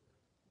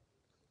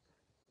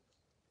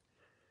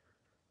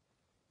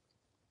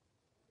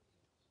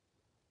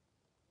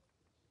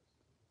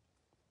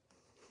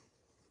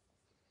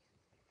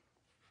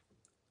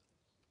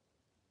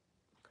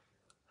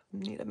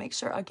 Need to make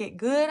sure I get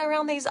good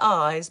around these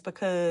eyes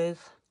because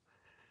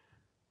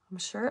I'm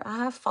sure I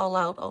have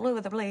fallout all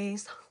over the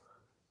place.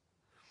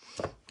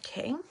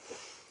 Okay.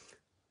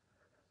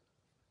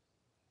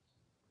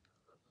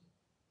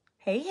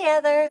 Hey,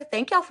 Heather.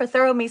 Thank y'all for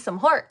throwing me some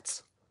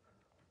hearts.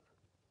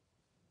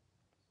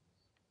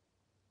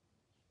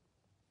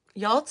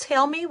 Y'all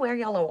tell me where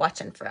y'all are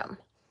watching from.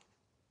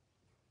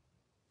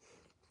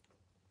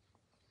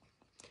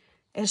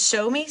 And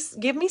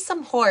give me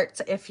some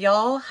hearts if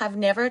y'all have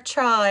never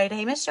tried.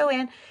 Hey, Miss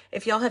Joanne,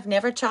 if y'all have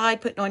never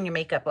tried putting on your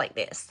makeup like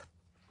this.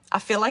 I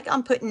feel like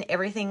I'm putting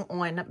everything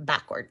on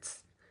backwards.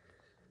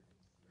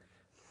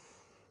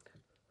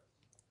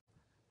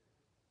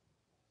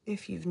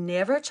 If you've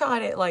never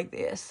tried it like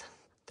this,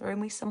 throw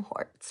me some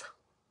hearts.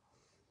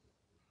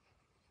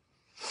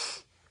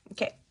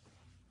 Okay.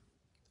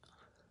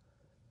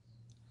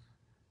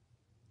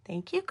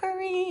 Thank you,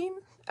 Corrine.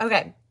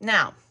 Okay,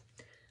 now,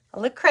 I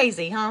look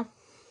crazy, huh?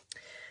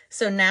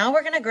 So now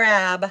we're going to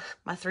grab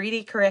my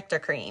 3D corrector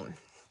cream.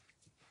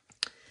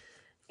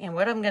 And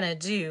what I'm going to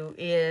do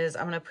is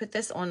I'm going to put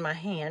this on my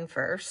hand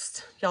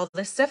first. Y'all,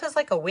 this stuff is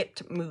like a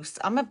whipped mousse.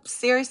 I'm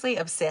seriously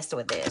obsessed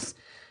with this.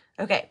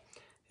 Okay,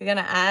 you're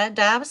going to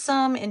dab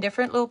some in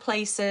different little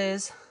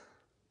places.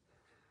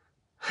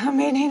 I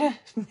may need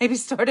to maybe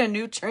start a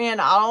new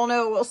trend. I don't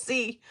know. We'll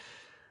see.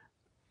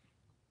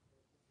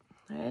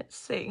 Let's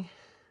see.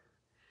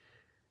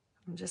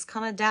 I'm just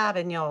kind of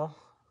dabbing, y'all.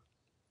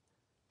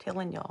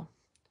 Telling y'all.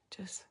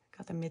 Just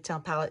got the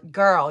Midtown palette.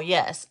 Girl,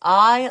 yes.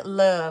 I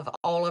love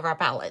all of our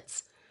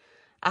palettes.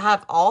 I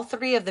have all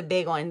 3 of the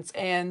big ones.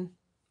 And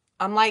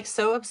I'm like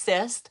so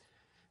obsessed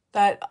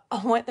that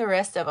I want the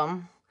rest of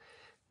them.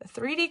 The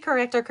 3D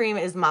corrector cream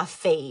is my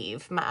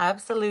fave. My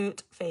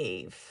absolute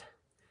fave.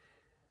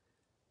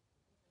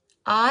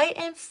 I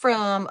am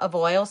from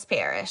Avoyelles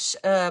Parish,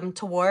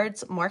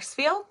 towards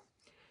Marksville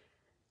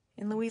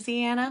in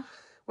Louisiana.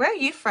 Where are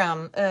you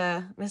from,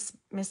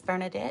 Miss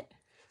Bernadette?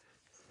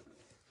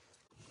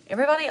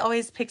 Everybody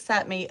always picks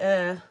at me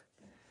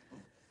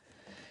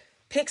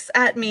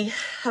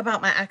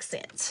about my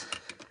accent,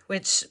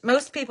 which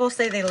most people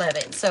say they love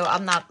it, so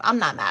I'm not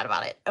mad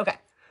about it. Okay,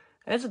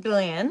 let's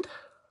blend.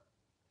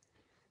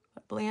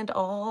 Blend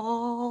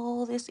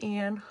all this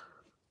in.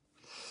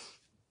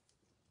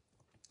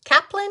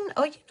 Kaplan,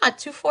 oh, you're not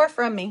too far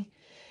from me.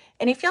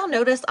 And if y'all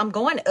notice, I'm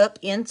going up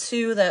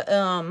into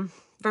the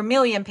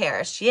Vermilion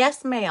Parish.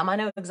 Yes, ma'am. I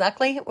know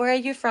exactly where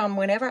you're from.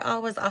 Whenever I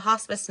was a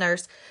hospice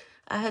nurse,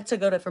 I had to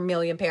go to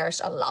Vermilion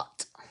Parish a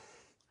lot.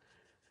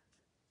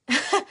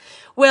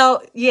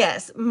 Well,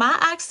 yes, my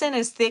accent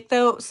is thick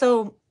though.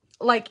 So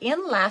like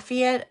in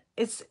Lafayette,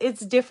 it's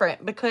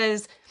different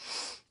because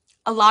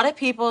a lot of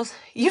people,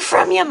 you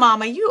from your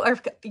mama, you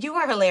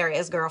are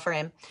hilarious,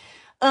 girlfriend.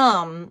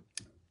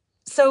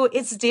 So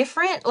it's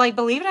different. Like,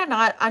 believe it or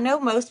not, I know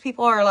most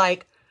people are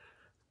like,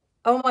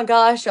 oh my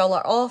gosh, y'all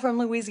are all from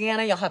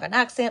Louisiana. Y'all have an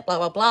accent, blah,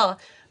 blah, blah.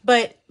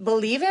 But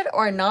believe it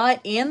or not,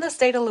 in the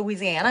state of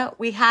Louisiana,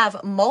 we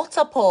have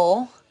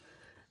multiple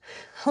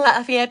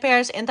Lafayette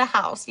Parish in the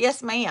house.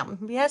 Yes, ma'am.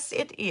 Yes,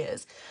 it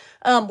is.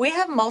 We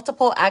have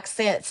multiple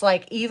accents,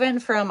 like even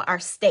from our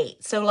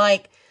state. So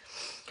like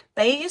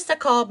they used to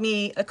call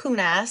me a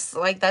coonass.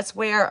 Like that's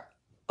where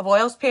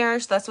Avoyelles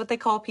Parish, that's what they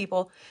call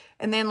people.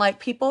 And then like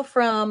people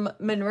from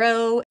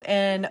Monroe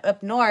and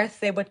up north,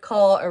 they would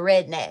call a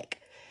redneck.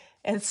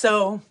 And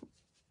so,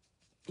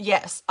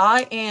 yes,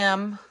 I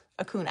am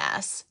a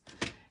coonass.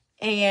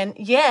 And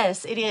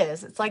yes, it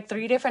is. It's like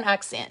 3 different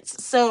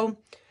accents. So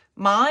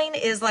mine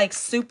is like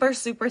super,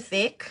 super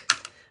thick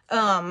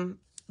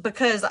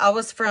because I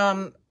was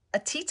from a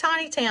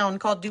teeny town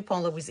called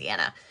DuPont,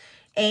 Louisiana.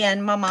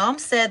 And my mom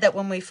said that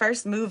when we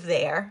first moved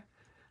there,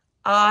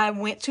 I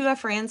went to a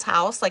friend's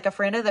house, like a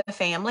friend of the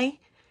family,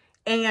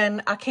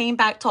 and I came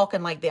back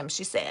talking like them,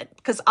 she said,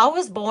 because I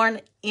was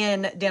born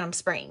in Denham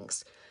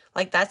Springs.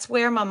 Like that's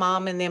where my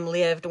mom and them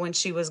lived when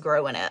she was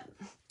growing up.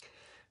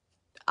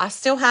 I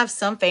still have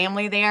some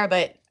family there,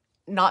 but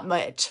not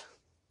much.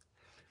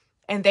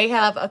 And they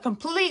have a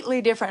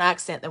completely different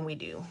accent than we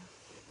do.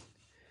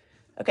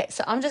 Okay,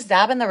 so I'm just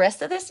dabbing the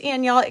rest of this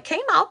in, y'all. It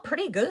came out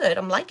pretty good.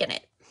 I'm liking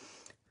it.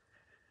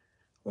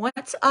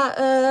 Once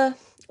I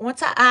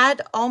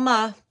add all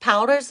my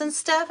powders and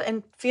stuff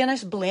and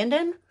finish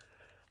blending,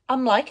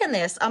 I'm liking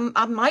this.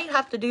 I might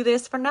have to do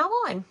this from now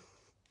on.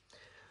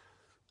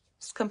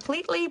 It's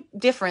completely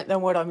different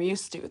than what I'm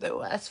used to, though,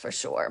 that's for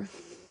sure.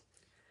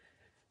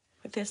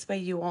 But this way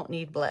you won't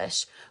need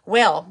blush.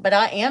 Well, but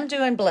I am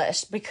doing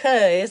blush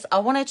because I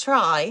want to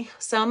try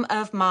some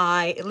of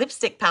my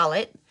lipstick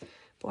palette.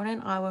 Born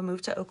in Iowa,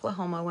 moved to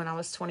Oklahoma when I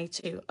was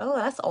 22. Oh,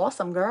 that's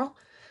awesome, girl.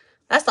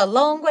 That's a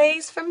long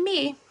ways from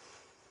me.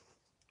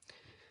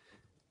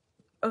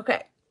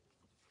 Okay.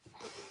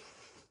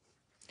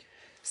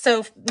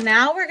 So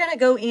now we're going to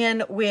go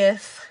in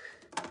with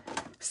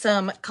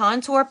some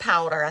contour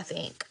powder, I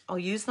think. I'll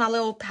use my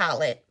little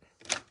palette.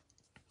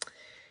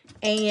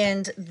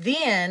 And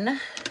then,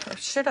 or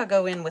should I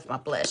go in with my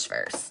blush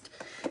first?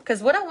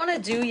 Because what I want to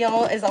do,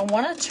 y'all, is I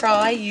want to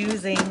try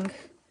using,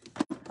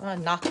 I'm going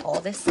to knock all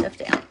this stuff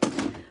down.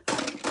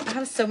 I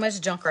have so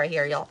much junk right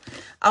here, y'all.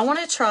 I want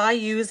to try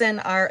using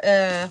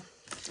our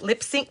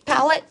lip sync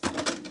palette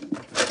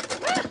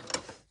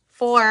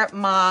for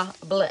my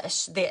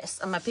blush. I'm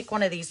going to pick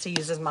one of these to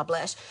use as my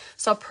blush.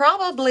 So I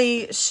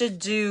probably should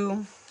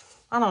do,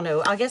 I don't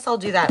know. I guess I'll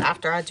do that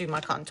after I do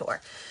my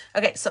contour.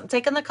 Okay, so I'm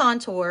taking the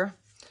contour.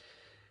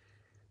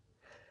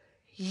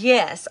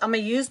 Yes, I'm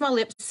going to use my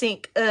lip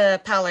sync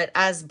palette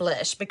as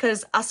blush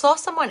because I saw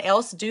someone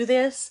else do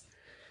this.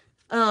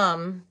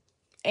 And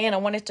I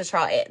wanted to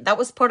try it. That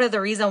was part of the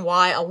reason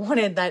why I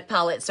wanted that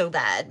palette so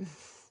bad.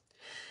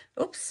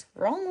 Oops,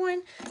 wrong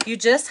one. You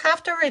just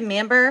have to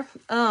remember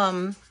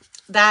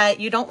that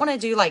you don't want to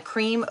do like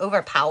cream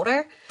over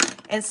powder.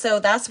 And so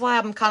that's why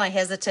I'm kind of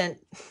hesitant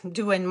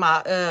doing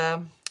my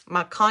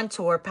my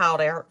contour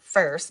powder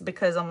first,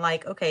 because I'm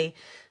like, okay,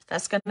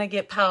 that's going to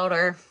get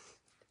powder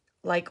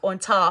like on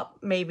top,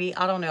 maybe.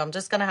 I don't know. I'm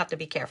just going to have to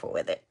be careful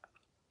with it.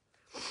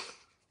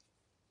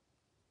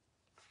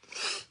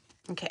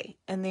 Okay,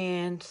 and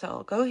then, so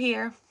I'll go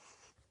here.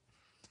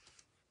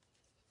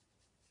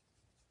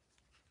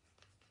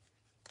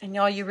 And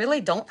y'all, you really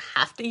don't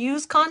have to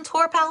use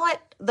contour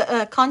palette,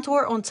 the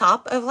contour on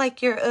top of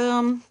like your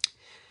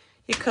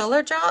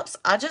color drops.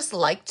 I just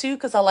like to,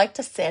 because I like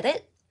to set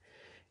it.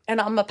 And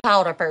I'm a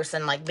powder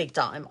person, like big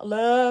time. I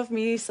love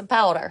me some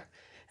powder.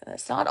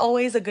 That's not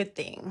always a good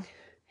thing.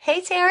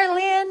 Hey, Tara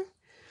Lynn.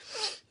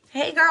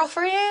 Hey,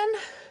 girlfriend.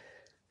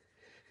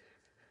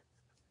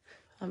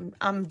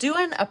 I'm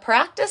doing a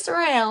practice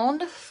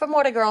round for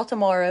Mardi Gras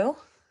tomorrow.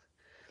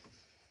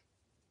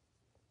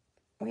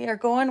 We are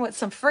going with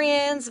some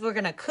friends. We're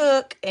going to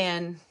cook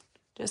and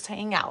just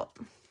hang out.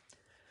 I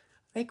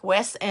think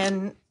Wes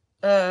and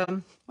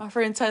my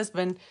friend's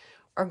husband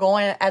are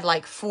going at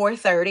like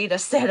 4:30 to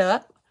set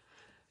up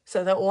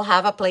so that we'll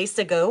have a place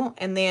to go.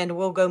 And then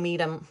we'll go meet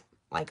them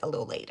like a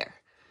little later.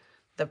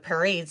 The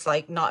parade's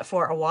like not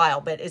for a while,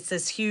 but it's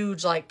this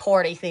huge like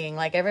party thing.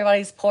 Like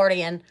everybody's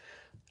partying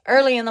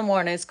early in the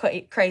morning. It's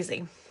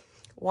crazy.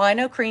 Why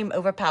no cream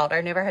over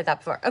powder? Never heard that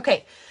before.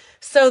 Okay.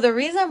 So the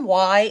reason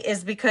why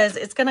is because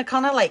it's going to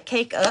kind of like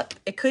cake up.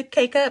 It could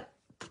cake up.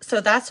 So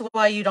that's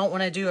why you don't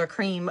want to do a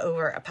cream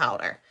over a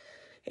powder.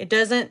 It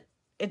doesn't,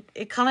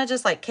 it kind of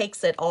just like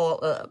cakes it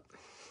all up.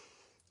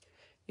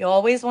 You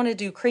always want to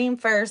do cream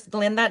first,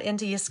 blend that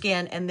into your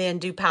skin, and then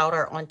do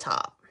powder on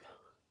top.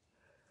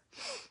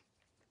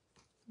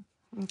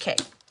 Okay.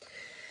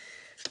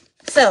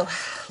 So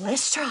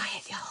let's try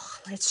it, y'all.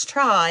 Let's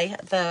try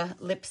the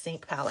lip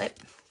sync palette.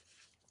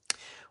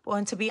 Well,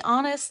 and to be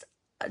honest,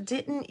 I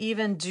didn't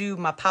even do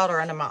my powder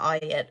under my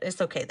eye yet.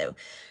 It's okay though.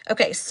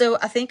 Okay, so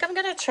I think I'm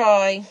going to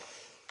try,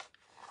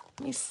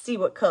 let me see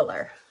what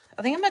color.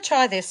 I think I'm going to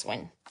try this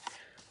one.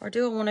 Or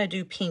do I want to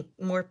do pink,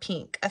 more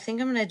pink? I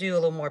think I'm going to do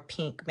a little more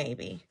pink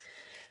maybe.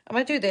 I'm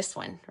going to do this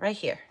one right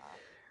here,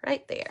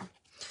 right there.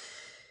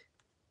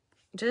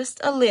 Just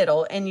a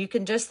little, and you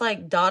can just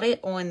like dot it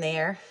on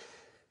there.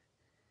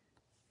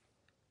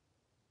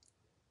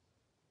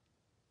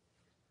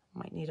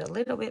 Might need a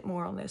little bit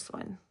more on this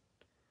one.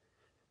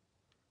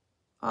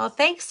 Oh,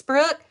 thanks,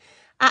 Brooke.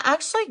 I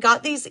actually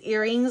got these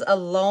earrings a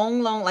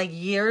long, like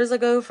years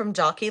ago from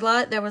Jockey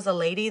Lot. There was a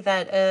lady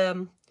that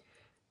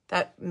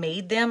that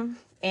made them,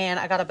 and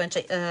I got a bunch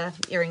of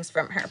earrings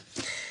from her.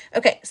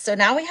 Okay, so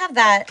now we have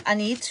that. I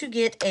need to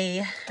get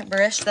a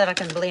brush that I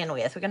can blend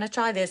with. We're going to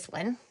try this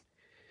one.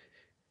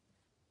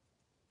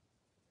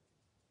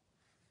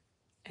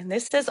 And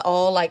this is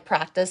all like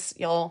practice,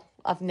 y'all.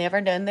 I've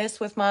never done this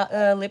with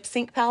my lip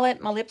sync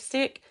palette, my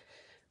lipstick.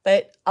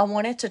 But I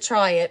wanted to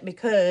try it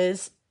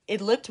because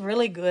it looked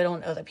really good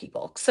on other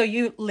people. So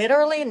you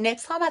literally,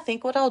 next time I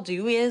think what I'll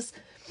do is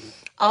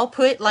I'll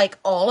put like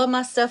all of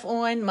my stuff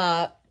on,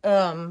 my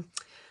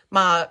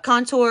my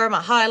contour,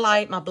 my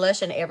highlight, my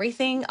blush, and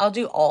everything. I'll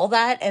do all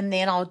that, and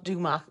then I'll do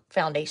my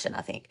foundation,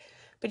 I think.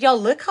 But y'all,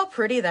 look how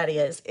pretty that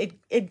is.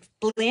 It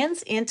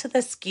blends into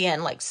the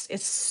skin. Like,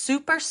 it's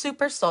super,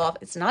 super soft.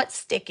 It's not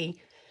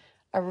sticky.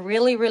 I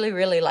really, really,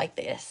 really like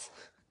this.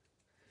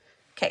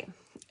 Okay.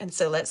 And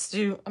so let's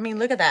do, I mean,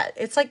 look at that.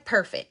 It's like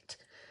perfect.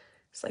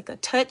 It's like a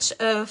touch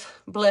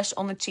of blush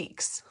on the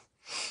cheeks.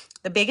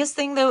 The biggest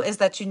thing, though, is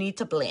that you need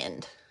to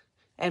blend.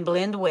 And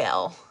blend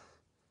well.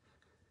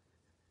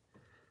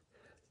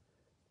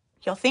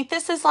 Y'all think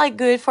this is like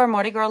good for a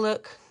Mardi Gras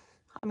look?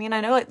 I mean,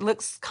 I know it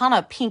looks kind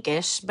of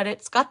pinkish, but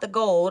it's got the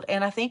gold.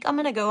 And I think I'm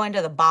going to go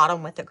into the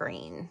bottom with the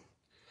green.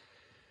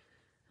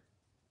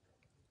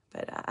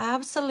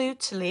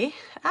 Absolutely.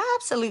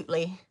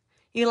 Absolutely.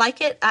 You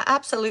like it? I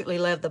absolutely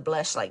love the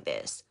blush like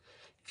this.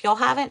 If y'all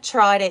haven't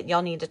tried it,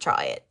 y'all need to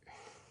try it.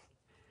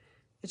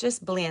 It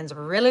just blends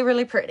really,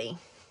 really pretty.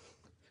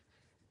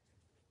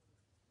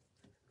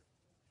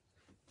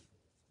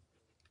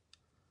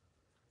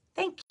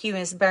 Thank you,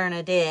 Miss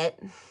Bernadette.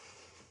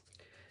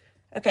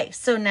 Okay,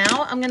 so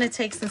now I'm going to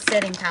take some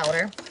setting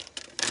powder.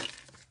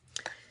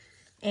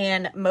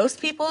 And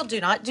most people do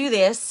not do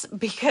this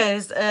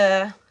because,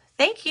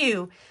 thank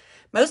you.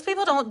 Most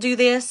people don't do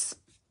this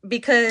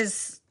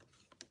because,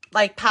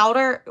 like,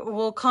 powder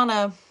will kind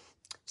of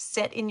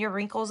set in your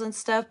wrinkles and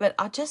stuff, but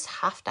I just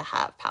have to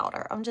have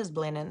powder. I'm just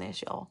blending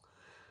this, y'all.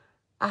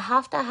 I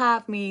have to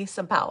have me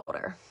some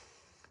powder.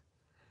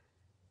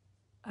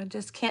 I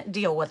just can't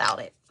deal without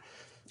it.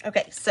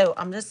 Okay, so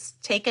I'm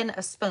just taking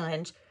a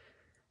sponge.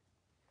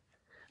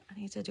 I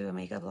need to do a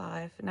makeup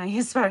live. Now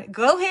you start.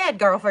 Go ahead,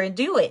 girlfriend.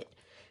 Do it.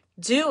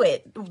 Do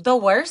it. The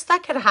worst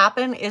that could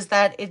happen is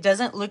that it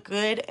doesn't look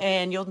good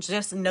and you'll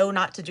just know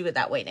not to do it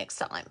that way next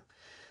time.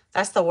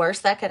 That's the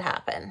worst that could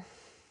happen.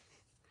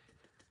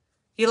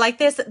 You like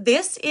this?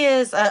 This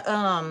is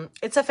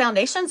it's a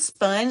foundation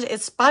sponge.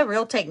 It's by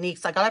Real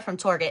Techniques. I got it from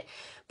Target,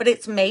 but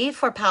it's made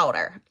for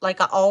powder.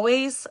 Like, I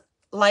always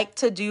like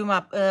to do my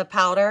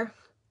powder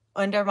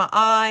under my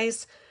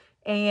eyes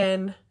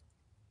and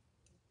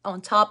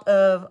on top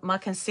of my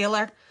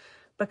concealer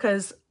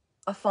because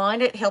I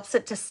find it helps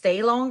it to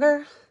stay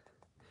longer.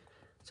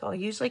 So I'll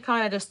usually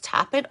kind of just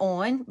tap it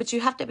on, but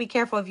you have to be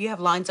careful if you have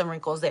lines and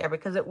wrinkles there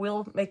because it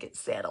will make it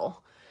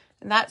settle.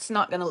 And that's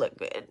not going to look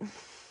good.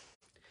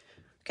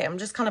 Okay, I'm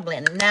just kind of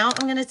blending. Now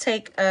I'm going to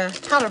take a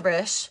powder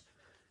brush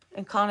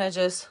and kind of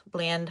just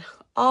blend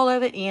all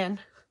of it in.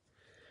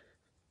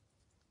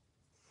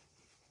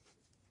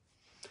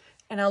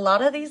 And a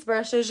lot of these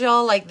brushes,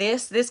 y'all, like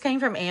this came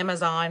from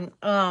Amazon.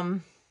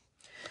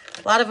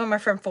 A lot of them are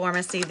from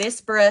Pharmacy.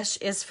 This brush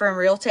is from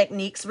Real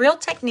Techniques. Real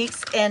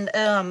Techniques and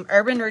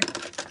Urban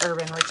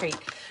Retreat.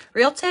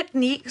 Real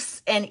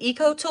Techniques and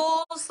Eco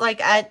Tools,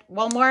 like at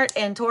Walmart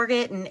and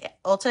Target and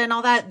Ulta and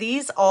all that.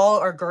 These all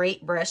are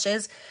great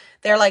brushes.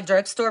 They're like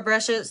drugstore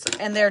brushes,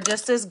 and they're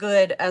just as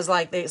good as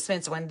like the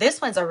expensive one. This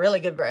one's a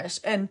really good brush.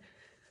 And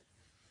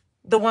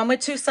the one with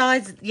two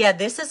sides, yeah,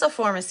 this is a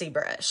Pharmacy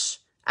brush.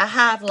 I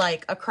have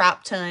like a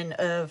crap ton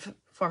of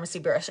Pharmacy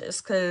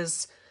brushes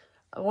because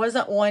I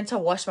wasn't one to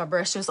wash my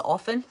brushes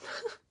often.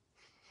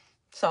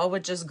 So I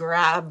would just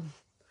grab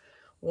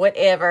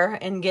whatever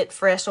and get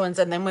fresh ones.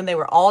 And then when they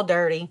were all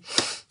dirty,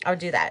 I would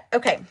do that.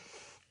 Okay.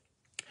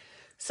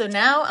 So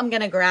now I'm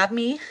going to grab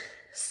me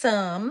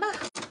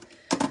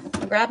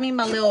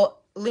my little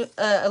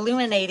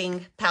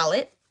illuminating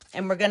palette,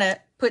 and we're going to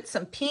put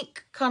some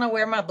pink kind of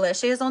where my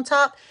blush is on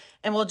top,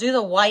 and we'll do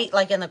the white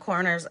like in the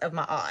corners of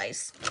my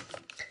eyes.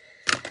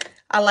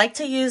 I like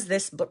to use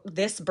this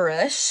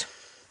brush,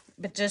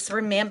 but just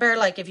remember,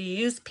 like, if you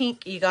use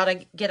pink, you got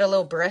to get a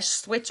little brush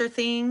switcher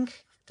thing.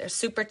 They're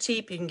super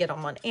cheap. You can get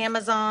them on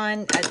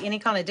Amazon, at any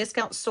kind of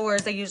discount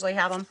stores. They usually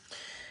have them.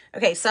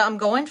 Okay, so I'm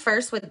going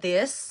first with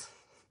this,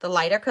 the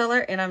lighter color,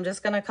 and I'm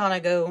just going to kind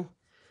of go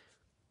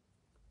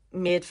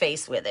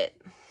mid-face with it.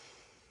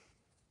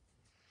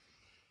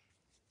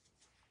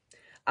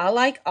 I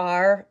like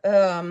our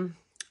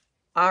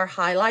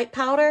highlight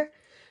powder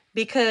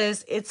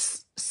because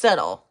it's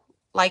subtle.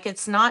 Like,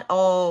 it's not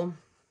all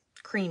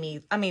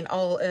creamy. I mean,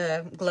 all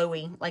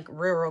glowy, like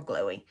real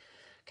glowy.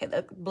 Okay,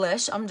 the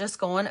blush, I'm just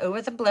going over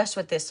the blush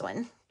with this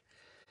one.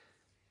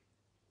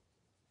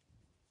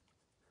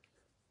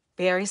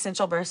 Very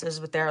Essential brushes,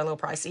 but they're a little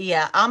pricey.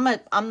 Yeah, I'm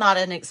not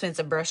an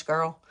expensive brush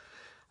girl.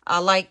 I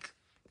like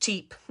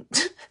cheap.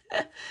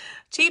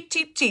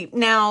 cheap.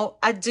 Now,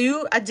 I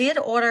did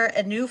order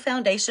a new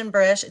foundation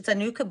brush. It's a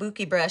new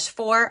Kabuki brush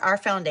for our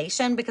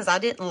foundation because I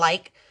didn't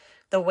like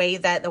the way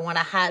that the one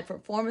I had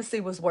from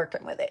Pharmacy was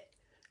working with it.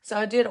 So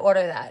I did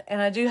order that,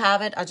 and I do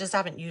have it. I just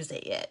haven't used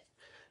it yet.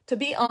 To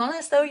be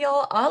honest, though,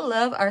 y'all, I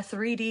love our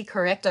 3D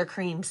corrector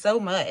cream so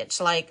much.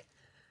 Like,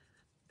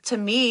 to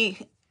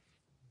me,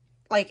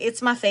 like,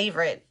 it's my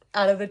favorite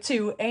out of the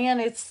two,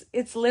 and it's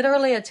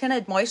literally a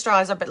tinted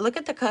moisturizer, but look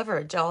at the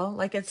coverage, y'all.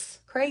 Like, it's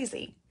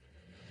crazy.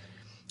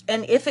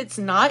 And if it's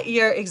not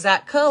your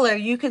exact color,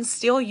 you can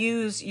still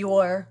use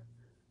your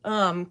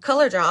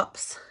color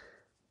drops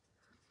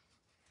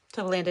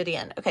to blend it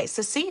in. Okay,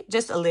 so see,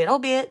 just a little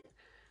bit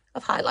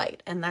of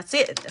highlight, and that's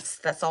it.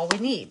 That's all we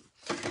need.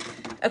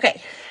 Okay,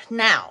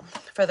 now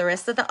for the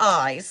rest of the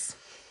eyes,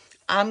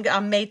 I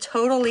may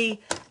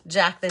totally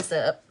jack this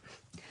up.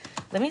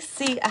 Let me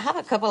see. I have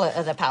a couple of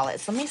other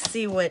palettes. Let me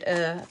see what,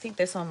 I think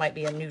this one might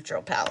be a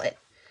neutral palette.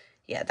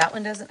 Yeah, that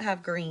one doesn't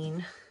have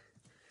green.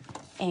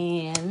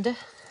 And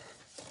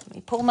let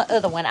me pull my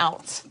other one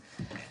out.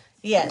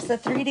 Yes, the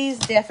 3D is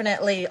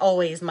definitely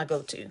always my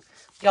go-to.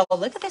 Y'all,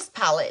 look at this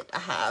palette I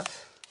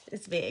have.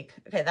 It's big.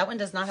 Okay, that one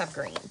does not have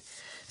green.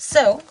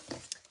 So,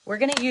 we're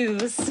going to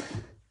use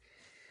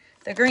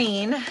the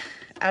green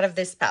out of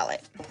this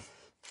palette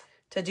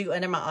to do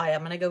under my eye.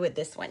 I'm going to go with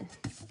this one.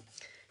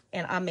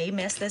 And I may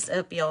mess this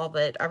up, y'all,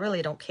 but I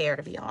really don't care,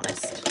 to be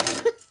honest.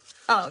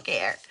 I don't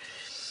care.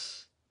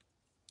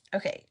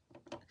 Okay.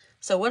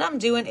 So what I'm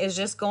doing is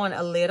just going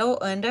a little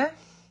under.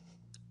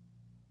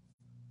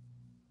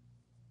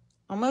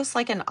 Almost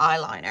like an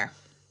eyeliner.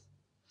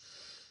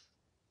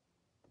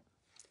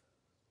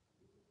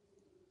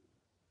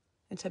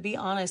 And to be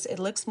honest, it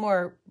looks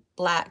more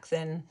black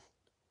than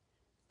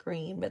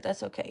green, but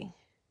that's okay.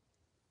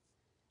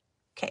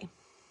 Okay,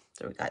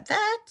 so we got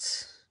that.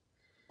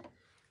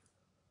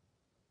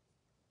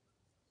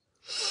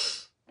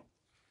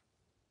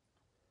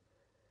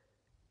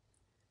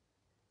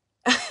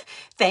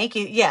 Thank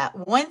you. Yeah,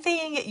 one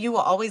thing you will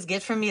always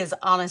get from me is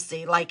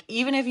honesty. Like,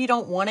 even if you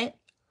don't want it,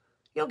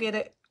 you'll get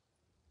it.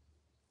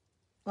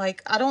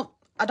 Like, I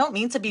don't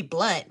mean to be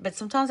blunt, but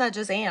sometimes I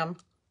just am.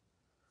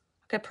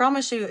 I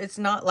promise you it's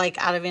not like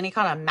out of any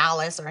kind of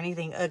malice or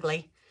anything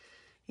ugly.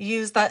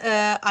 Use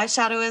the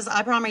eyeshadow as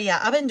eye primer. Yeah,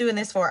 I've been doing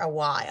this for a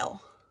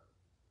while.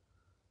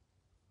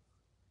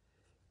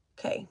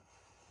 Okay.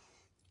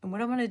 And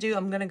what I'm going to do,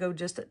 I'm going to go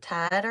just a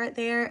tad right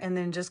there and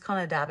then just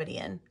kind of dab it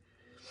in.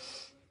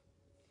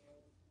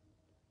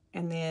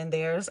 And then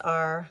there's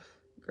our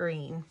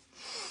green.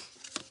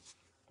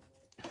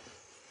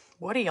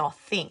 What do y'all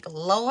think?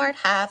 Lord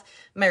have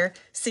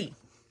mercy.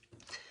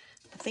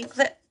 I think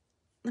that,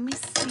 let me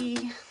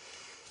see.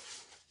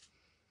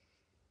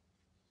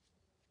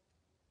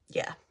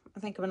 Yeah, I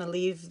think I'm going to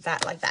leave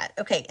that like that.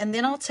 Okay, and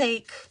then I'll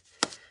take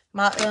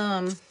my,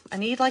 I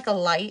need like a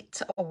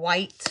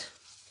white,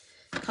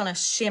 kind of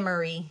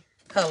shimmery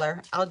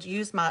color. I'll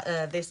use my,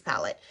 this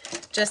palette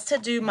just to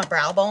do my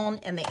brow bone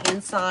and the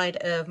inside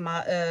of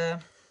my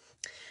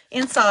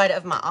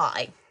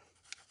eye.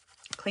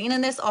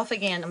 Cleaning this off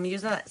again. I'm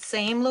using that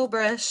same little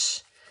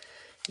brush.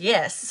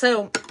 Yes.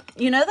 So,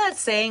 you know that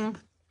saying,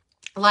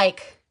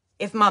 like,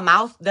 if my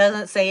mouth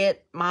doesn't say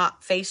it, my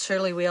face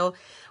surely will.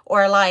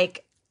 Or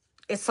like,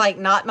 it's like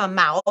not my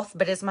mouth,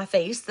 but it's my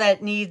face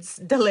that needs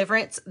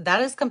deliverance.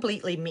 That is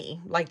completely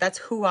me. Like, that's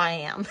who I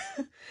am.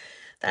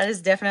 That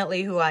is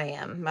definitely who I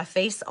am. My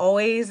face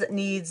always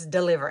needs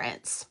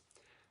deliverance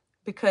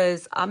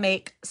because I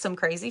make some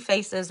crazy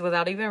faces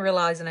without even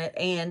realizing it.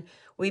 And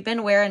we've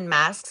been wearing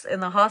masks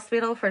in the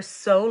hospital for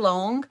so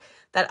long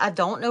that I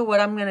don't know what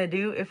I'm going to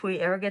do if we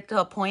ever get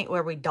to a point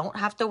where we don't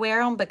have to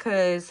wear them,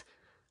 because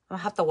I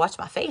have to watch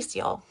my face,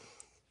 y'all.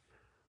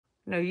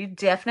 No, you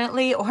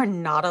definitely are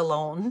not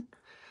alone.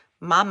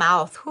 My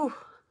mouth, whew.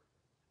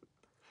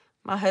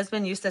 My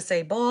husband used to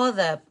say, boy,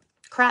 the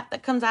crap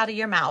that comes out of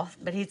your mouth,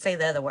 but he'd say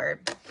the other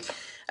word.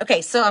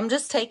 Okay, so I'm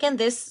just taking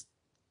this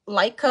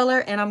light color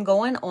and I'm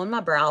going on my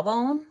brow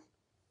bone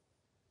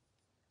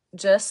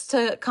just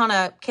to kind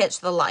of catch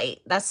the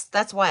light.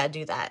 That's why I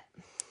do that.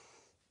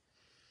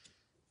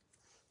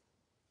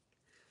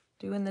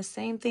 Doing the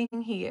same thing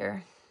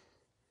here.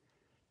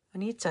 I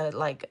need to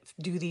like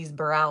do these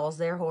brows.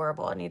 They're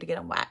horrible. I need to get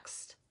them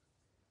waxed.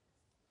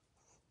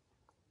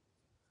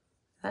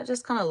 That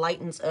just kind of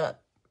lightens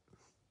up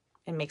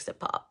and makes it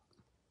pop.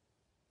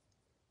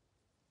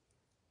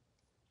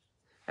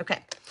 Okay,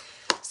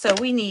 so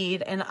we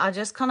need, and I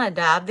just kind of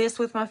dab this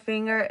with my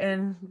finger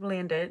and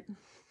blend it.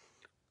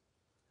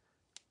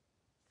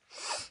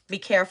 Be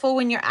careful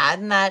when you're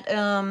adding that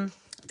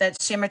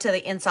that shimmer to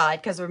the inside,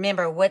 because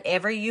remember,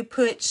 whatever you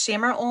put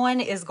shimmer on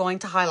is going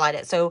to highlight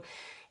it. So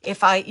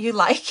if you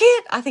like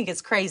it, I think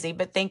it's crazy,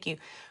 but thank you.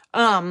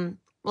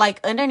 Like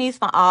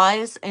underneath my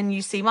eyes and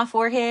you see my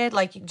forehead,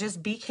 like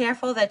just be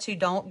careful that you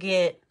don't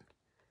get,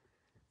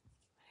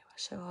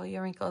 show all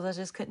your wrinkles. I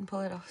just couldn't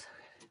pull it off.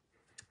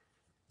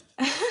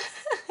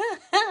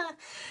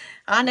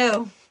 I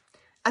know.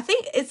 I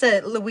think it's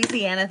a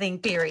Louisiana thing,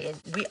 period.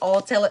 We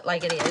all tell it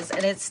like it is.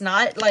 And it's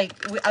not like,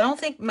 I don't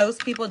think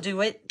most people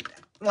do it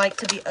like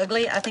to be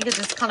ugly. I think it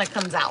just kind of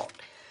comes out.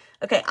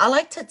 Okay, I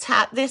like to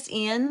tap this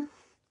in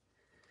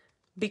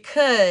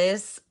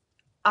because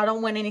I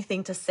don't want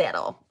anything to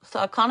settle. So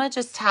I kind of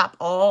just tap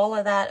all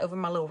of that over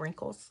my little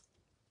wrinkles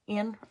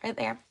in right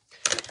there.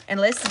 And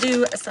let's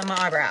do some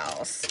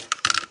eyebrows.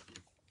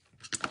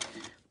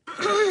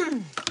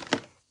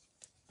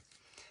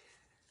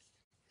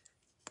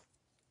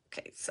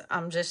 Okay, so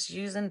I'm just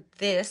using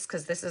this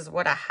because this is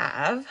what I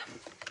have.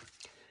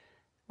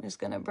 I'm just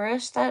going to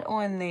brush that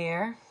on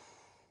there.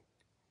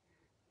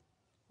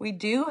 We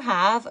do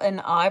have an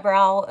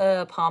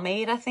eyebrow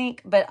pomade, I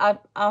think, but I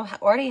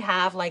already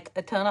have like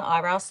a ton of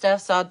eyebrow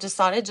stuff, so I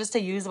decided just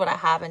to use what I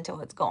have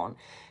until it's gone.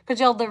 Because,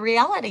 y'all, the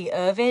reality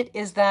of it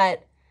is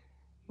that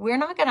we're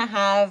not going to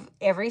have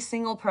every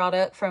single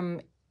product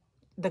from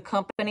the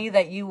company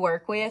that you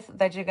work with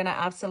that you're going to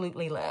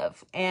absolutely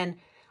love. And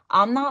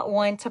I'm not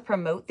one to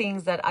promote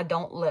things that I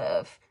don't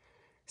love.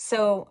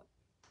 So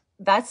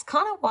that's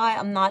kind of why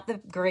I'm not the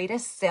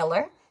greatest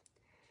seller.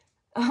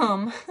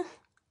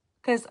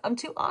 Because I'm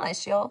too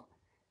honest, y'all.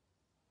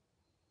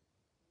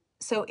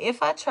 So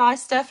if I try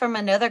stuff from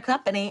another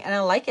company and I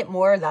like it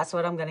more, that's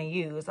what I'm going to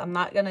use. I'm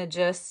not going to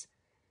just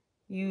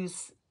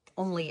use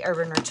only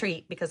Urban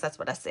Retreat because that's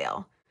what I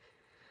sell.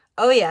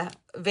 Oh yeah,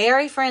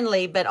 very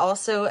friendly, but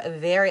also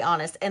very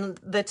honest. And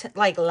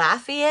like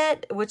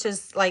Lafayette, which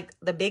is like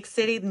the big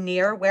city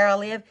near where I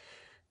live,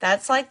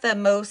 That's like the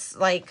most,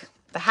 like,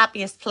 the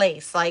happiest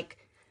place, like,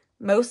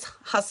 most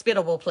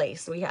hospitable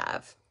place we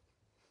have.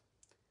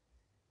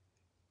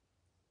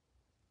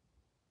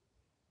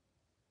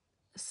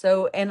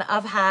 So, and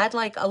I've had,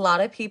 like, a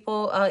lot of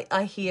people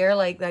I hear,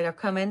 like, that are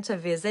coming to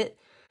visit.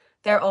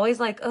 They're always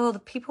like, oh, the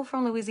people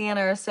from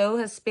Louisiana are so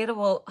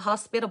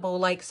hospitable,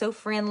 like, so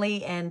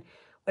friendly and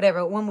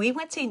whatever. When we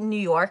went to New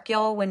York,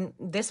 y'all, when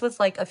this was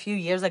like a few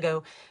years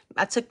ago,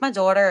 I took my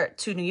daughter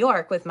to New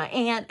York with my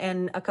aunt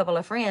and a couple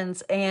of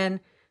friends, and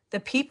the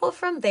people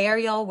from there,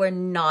 y'all, were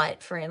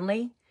not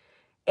friendly.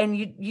 And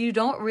you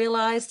don't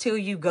realize till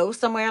you go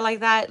somewhere like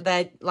that,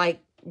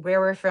 like, where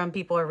we're from,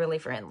 people are really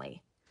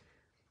friendly.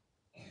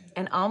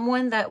 And I'm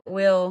one that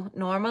will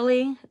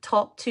normally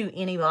talk to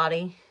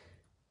anybody.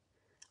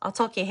 I'll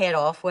talk your head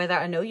off, whether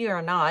I know you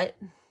or not.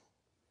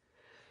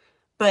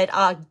 But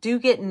I do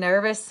get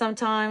nervous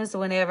sometimes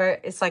whenever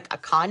it's like I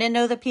kind of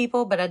know the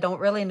people, but I don't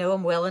really know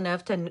them well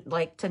enough to,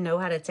 like, to know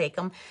how to take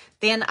them.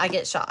 Then I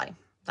get shy.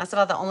 That's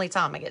about the only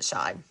time I get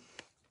shy.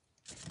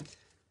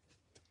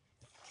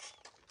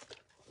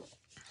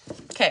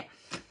 Okay.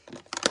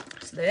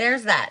 So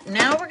there's that.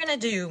 Now we're going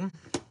to do,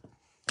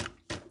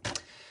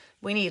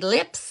 we need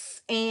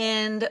lips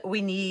and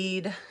we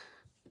need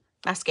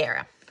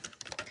mascara.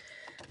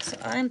 So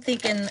I'm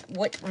thinking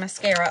what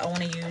mascara I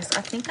want to use.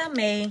 I think I'm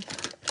going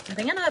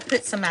to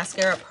put some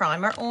mascara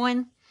primer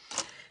on.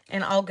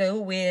 And I'll go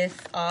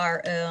with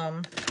our,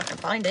 if I can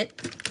find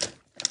it,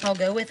 I'll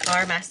go with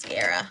our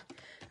mascara.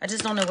 I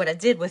just don't know what I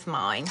did with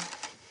mine.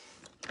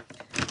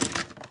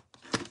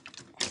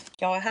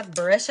 Y'all, I have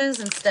brushes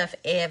and stuff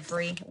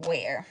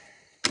everywhere.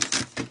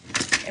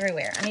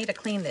 Everywhere. I need to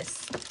clean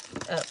this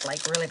up,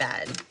 like, really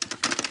bad.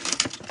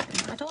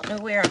 I don't know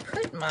where I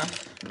put my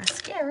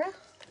mascara.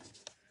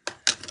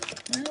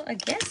 Well, I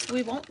guess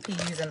we won't be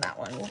using that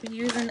one. We'll be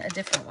using a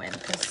different one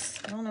because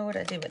I don't know what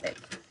I did with it.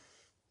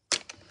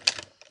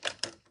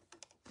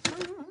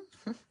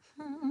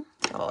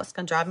 Oh, it's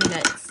going to drive me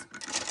nuts.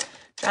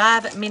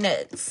 Drive me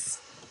nuts.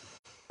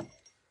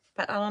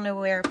 But I don't know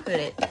where I put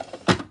it.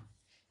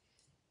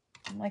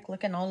 I'm, like,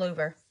 looking all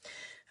over.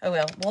 Oh,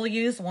 well. We'll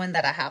use one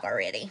that I have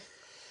already.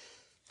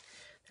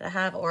 That I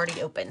have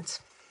already opened.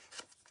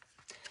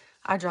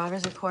 Our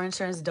drivers and car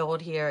insurance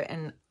doubled here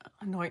in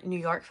New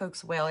York,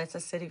 folks. Well, it's a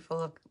city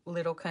full of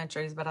little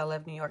countries, but I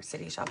love New York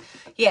City shop.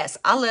 Yes,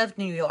 I love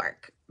New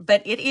York,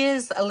 but it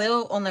is a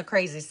little on the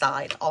crazy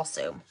side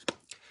also.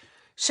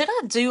 Should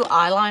I do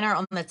eyeliner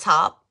on the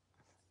top,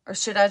 or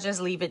should I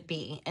just leave it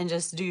be and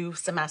just do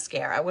some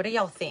mascara? What do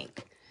y'all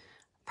think?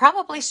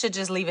 Probably should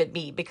just leave it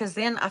be, because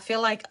then I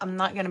feel like I'm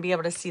not going to be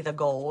able to see the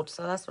gold,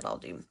 so that's what I'll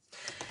do.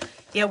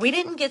 Yeah, we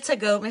didn't get to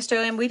go, Mr.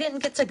 Owen, we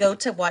didn't get to go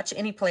to watch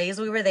any plays.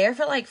 We were there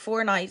for like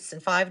 4 nights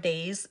and 5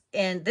 days.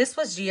 And this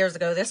was years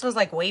ago. This was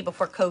like way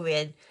before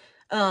COVID.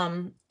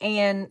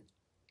 And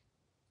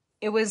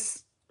it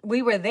was,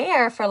 we were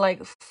there for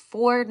like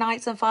 4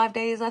 nights and 5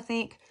 days, I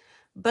think.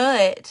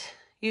 But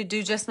you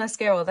do just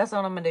mascara. That's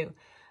what I'm going to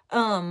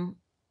do.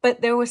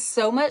 But there was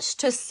so much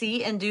to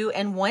see and do.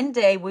 And one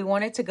day we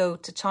wanted to go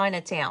to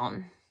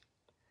Chinatown.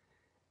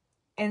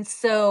 And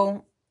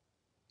so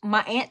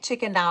my aunt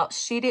chickened out.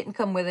 She didn't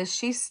come with us.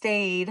 She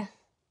stayed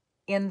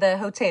in the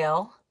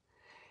hotel.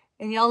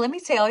 And y'all, let me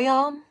tell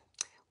y'all,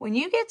 when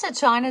you get to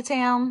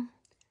Chinatown,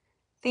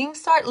 things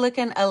start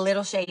looking a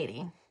little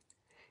shady.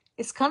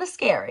 It's kind of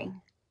scary.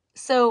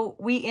 So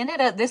we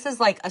ended up, this is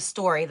like a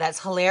story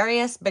that's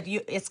hilarious, but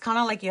it's kind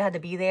of like you had to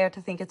be there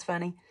to think it's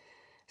funny.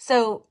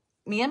 So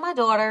me and my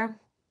daughter,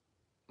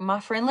 my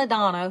friend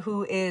LaDonna,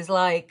 who is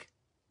like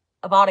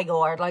a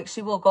bodyguard, like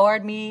she will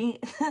guard me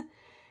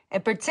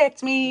and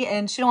protect me,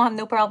 and she don't have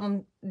no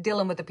problem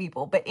dealing with the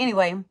people. But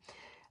anyway,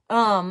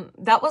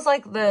 that was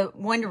like the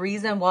one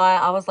reason why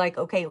I was like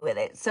okay with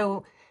it.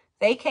 So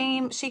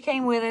she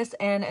came with us,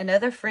 and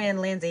another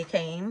friend, Lindsay,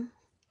 came.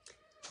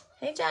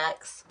 Hey,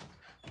 Jax.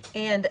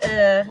 And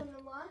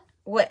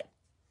what?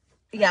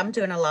 Yeah, I'm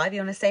doing a live.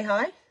 You want to say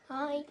hi?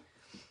 Hi.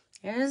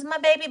 Here's my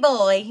baby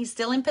boy. He's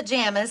still in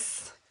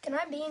pajamas. Can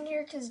I be in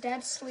here because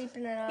Dad's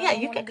sleeping and I yeah,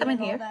 you can come in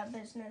here. All that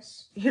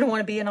business. You don't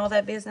want to be in all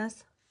that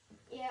business?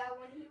 Yeah,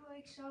 when he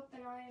wakes up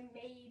and I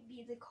may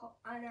be the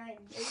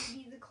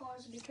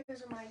cause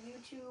because of my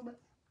YouTube.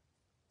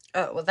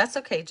 Oh, well, that's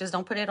okay. Just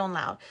don't put it on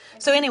loud.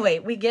 So anyway,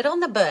 we get on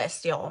the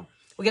bus, y'all.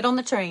 We get on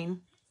the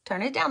train.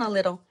 Turn it down a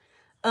little.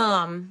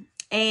 And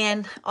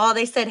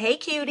they said, hey,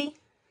 cutie.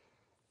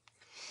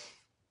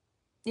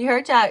 You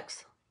heard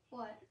Jax?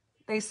 What?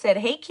 They said,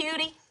 hey,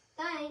 cutie.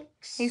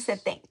 Thanks. He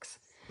said, thanks.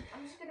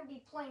 I'm just going to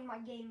be playing my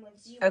game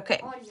with zero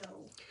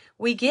audio.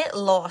 We get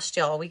lost,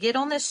 y'all. We get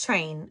on this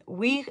train.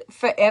 We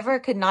forever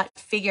could not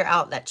figure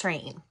out that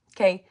train,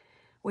 okay?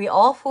 We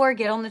all 4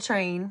 get on the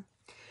train.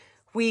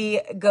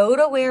 We go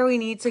to where we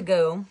need to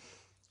go.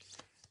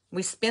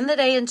 We spend the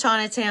day in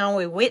Chinatown.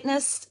 We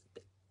witnessed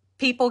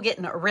people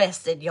getting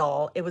arrested,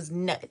 y'all. It was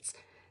nuts.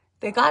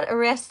 They got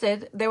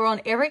arrested. They were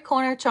on every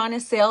corner trying to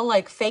sell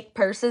like fake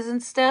purses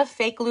and stuff,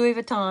 fake Louis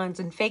Vuittons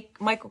and fake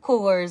Michael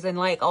Kors and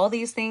like all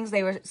these things.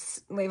 It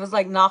was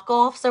like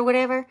knockoffs or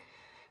whatever,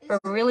 for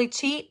really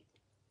cheap.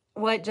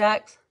 What,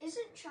 Jax?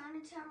 Isn't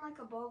Chinatown like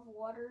above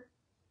water?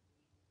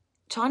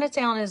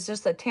 Chinatown is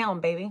just a town,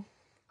 baby.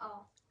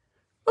 Oh.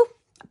 Ooh,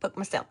 I poked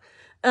myself.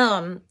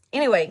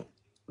 Anyway,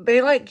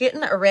 they're like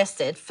getting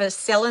arrested for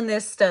selling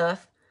this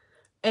stuff.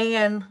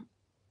 And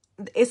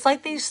it's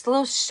like these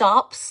little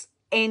shops,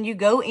 and you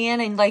go in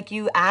and like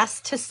you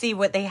ask to see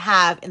what they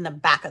have in the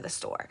back of the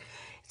store.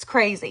 It's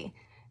crazy.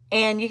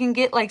 And you can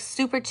get like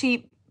super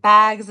cheap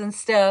bags and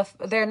stuff.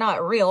 They're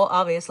not real,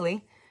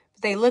 obviously.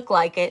 They look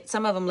like it.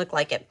 Some of them look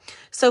like it.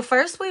 So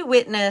first we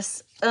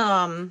witnessed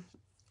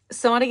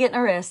somebody getting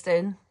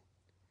arrested.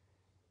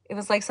 It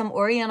was like some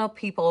Oriental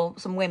people,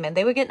 some women.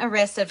 They were getting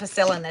arrested for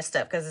selling this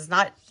stuff because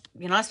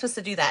you're not supposed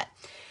to do that.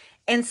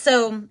 And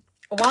so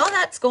while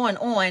that's going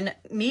on,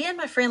 me and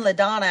my friend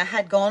LaDonna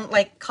had gone,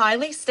 like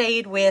Kylie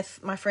stayed with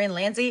my friend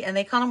Lindsay, and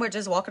they kind of were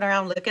just walking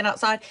around looking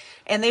outside,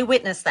 and they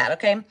witnessed that,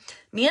 okay?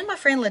 Me and my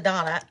friend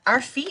LaDonna, our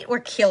feet were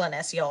killing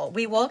us, y'all.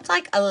 We walked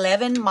like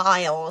 11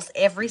 miles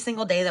every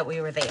single day that we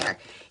were there.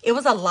 It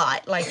was a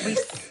lot. Like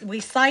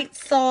we sight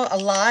saw a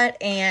lot,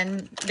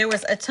 and there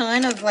was a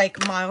ton of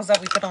like miles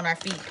that we put on our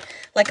feet.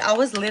 Like I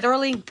was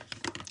literally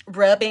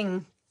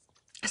rubbing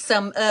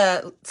some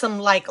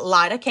like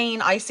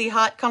lidocaine icy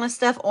hot kind of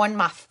stuff on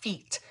my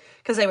feet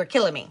because they were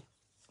killing me.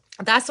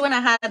 That's when I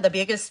had the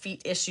biggest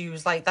feet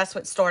issues. Like that's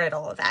what started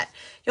all of that.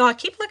 Y'all, I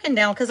keep looking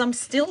down because I'm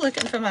still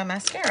looking for my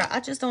mascara. I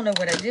just don't know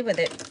what I did with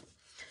it,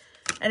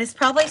 and it's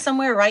probably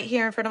somewhere right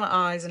here in front of my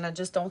eyes, and I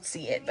just don't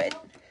see it. But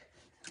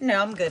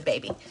no, I'm good,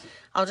 baby.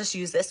 I'll just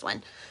use this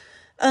one.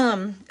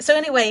 So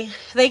anyway,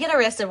 they get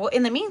arrested. Well,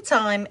 in the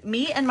meantime,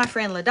 me and my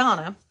friend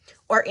LaDonna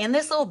are in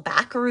this little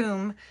back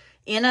room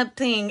in a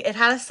thing. It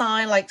had a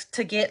sign like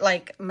to get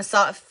like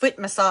foot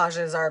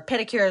massages or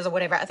pedicures or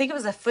whatever. I think it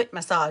was a foot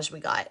massage we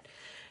got.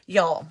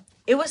 Y'all,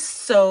 it was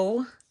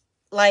so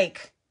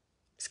like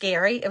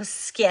scary. It was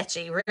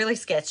sketchy, really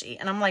sketchy.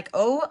 And I'm like,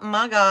 oh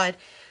my God,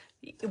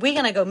 we're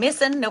going to go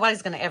missing.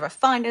 Nobody's going to ever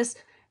find us.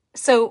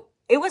 So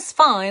it was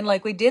fine.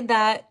 Like we did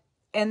that.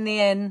 And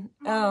then,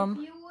 Mom,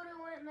 if you would have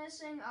went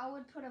missing, I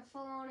would put a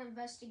full-on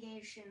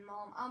investigation,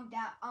 Mom.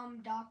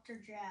 I'm Dr.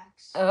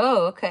 Jax.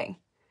 Oh, okay.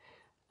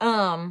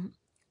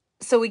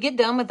 So we get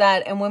done with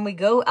that, and when we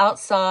go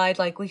outside,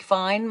 like we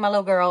find my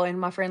little girl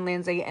and my friend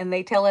Lindsay, and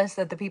they tell us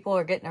that the people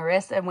are getting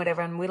arrested and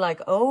whatever, and we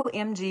like,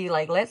 OMG,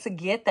 like let's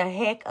get the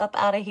heck up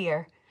out of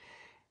here.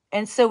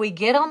 And so we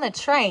get on the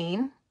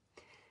train,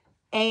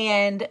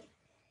 and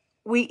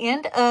we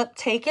end up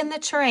taking the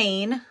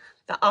train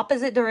the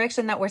opposite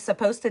direction that we're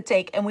supposed to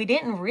take, and we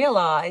didn't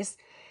realize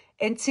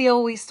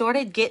until we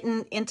started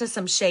getting into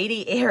some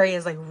shady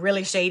areas, like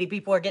really shady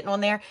people are getting on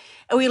there.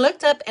 And we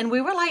looked up, and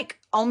we were like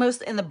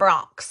almost in the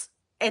Bronx.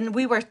 And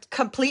we were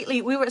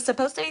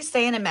supposed to be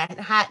staying in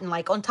Manhattan,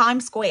 like on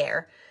Times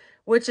Square,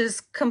 which is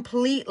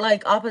complete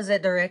like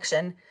opposite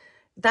direction.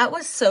 That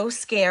was so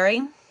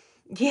scary.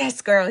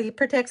 Yes, girl, he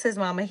protects his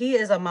mama. He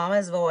is a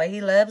mama's boy.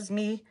 He loves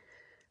me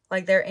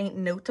like there ain't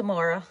no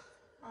tomorrow.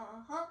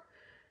 Uh-huh.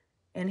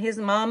 And his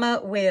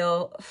mama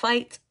will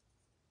fight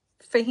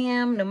for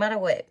him no matter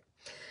what.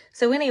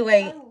 So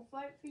anyway,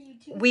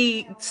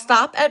 we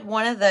stop at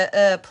one of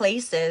the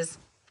places,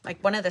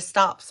 like one of the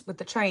stops with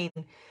the train,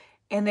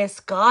 and this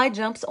guy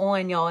jumps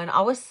on, y'all, and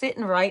I was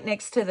sitting right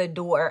next to the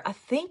door. I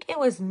think it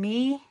was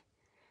me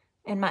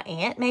and my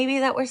aunt maybe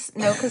that was,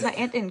 no, because my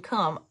aunt didn't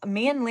come.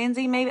 Me and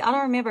Lindsay maybe, I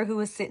don't remember who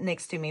was sitting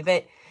next to me,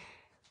 but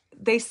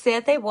they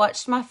said they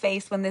watched my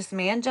face when this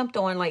man jumped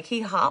on, like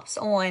he hops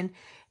on,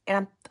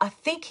 and I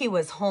think he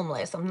was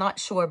homeless. I'm not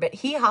sure, but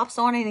he hops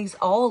on and he's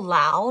all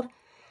loud.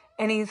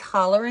 And he's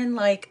hollering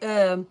like,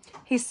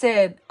 he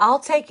said, I'll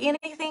take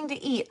anything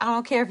to eat. I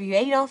don't care if you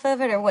ate off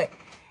of it or what.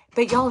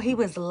 But y'all, he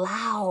was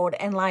loud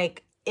and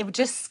like, it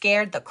just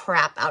scared the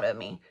crap out of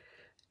me.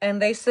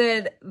 And they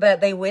said that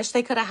they wish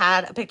they could have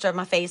had a picture of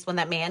my face when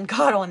that man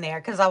got on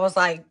there. Because I was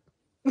like,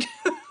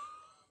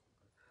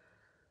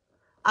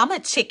 I'm a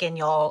chicken,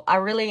 y'all. I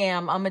really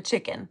am. I'm a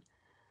chicken.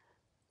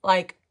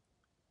 Like,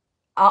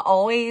 I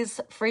always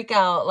freak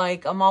out.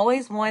 Like, I'm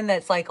always one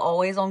that's like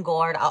always on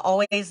guard. I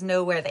always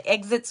know where the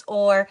exits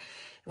are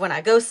when I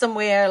go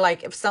somewhere.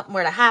 Like, if something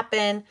were to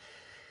happen,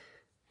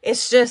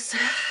 it's just,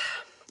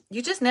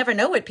 you just never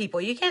know with people.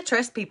 You can't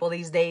trust people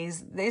these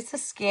days. It's a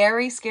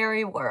scary,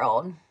 scary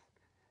world.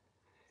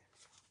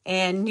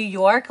 And New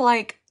York,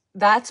 like,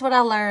 that's what I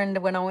learned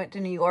when I went to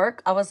New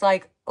York. I was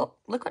like, oh,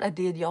 look what I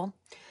did, y'all.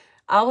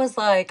 I was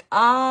like,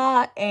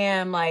 I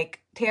am like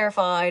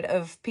terrified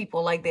of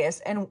people like this.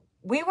 And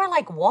we were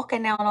like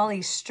walking down all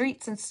these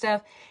streets and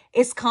stuff.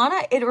 It's kind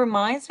of, it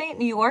reminds me,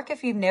 New York,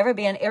 if you've never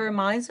been, it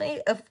reminds me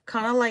of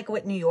kind of like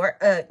what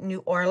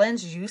New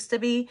Orleans used to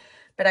be.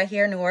 But I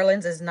hear New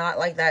Orleans is not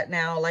like that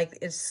now. Like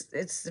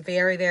it's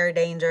very, very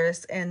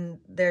dangerous. And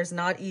there's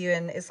not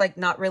even, it's like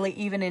not really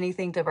even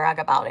anything to brag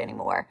about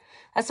anymore.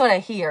 That's what I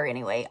hear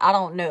anyway. I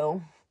don't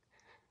know.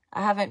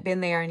 I haven't been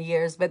there in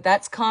years, but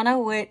that's kind of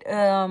what,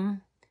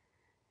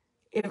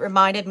 it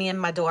reminded me and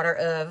my daughter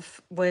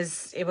of.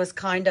 It was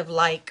kind of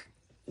like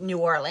New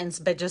Orleans,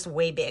 but just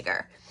way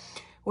bigger.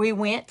 We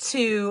went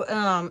to,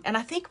 and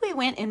I think we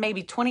went in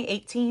maybe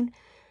 2018.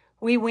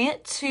 We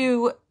went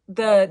to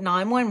the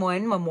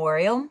 911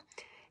 memorial,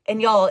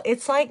 and y'all,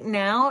 it's like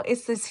now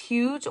it's this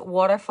huge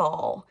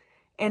waterfall,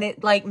 and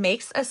it like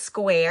makes a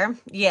square.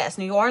 Yes,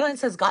 New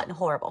Orleans has gotten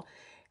horrible.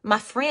 My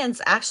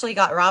friends actually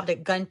got robbed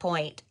at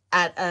gunpoint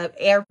at a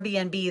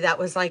Airbnb that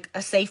was like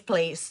a safe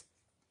place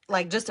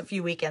like just a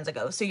few weekends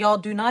ago. So y'all,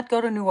 do not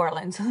go to New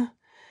Orleans.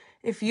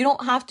 If you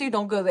don't have to,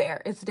 don't go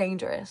there. It's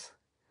dangerous.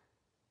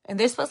 And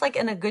this was like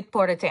in a good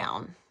part of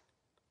town.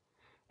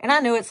 And I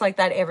know it's like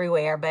that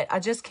everywhere, but I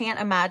just can't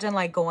imagine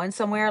like going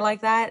somewhere like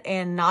that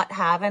and not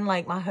having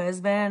like my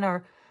husband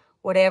or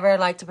whatever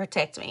like to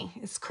protect me.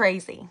 It's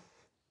crazy.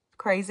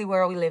 Crazy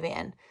world we live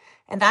in.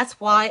 And that's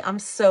why I'm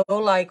so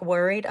like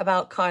worried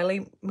about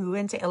Kylie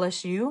moving to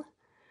LSU,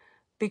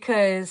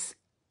 because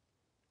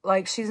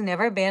like she's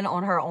never been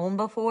on her own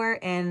before,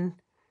 and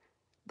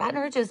Baton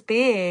Rouge is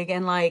big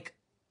and like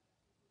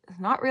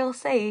not real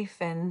safe.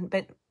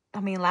 But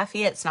I mean,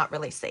 Lafayette's not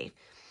really safe.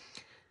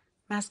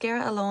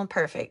 Mascara alone,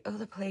 perfect. Oh,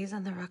 the plays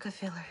on the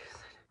Rockefeller.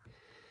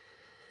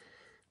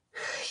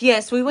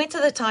 Yes, we went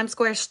to the Times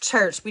Square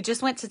church. We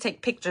just went to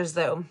take pictures,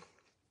 though.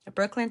 The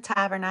Brooklyn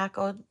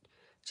Tabernacle.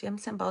 Jim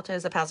Simbalta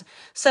is a pastor.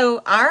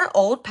 So our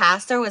old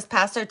pastor was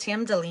Pastor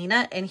Tim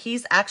Delina, and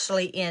he's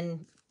actually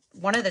in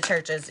one of the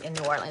churches in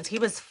New Orleans. He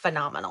was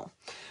phenomenal.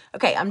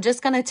 Okay, I'm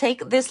just going to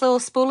take this little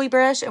spoolie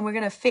brush, and we're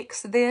going to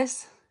fix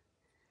this.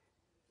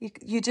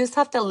 You just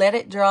have to let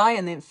it dry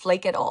and then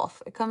flake it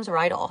off. It comes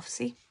right off,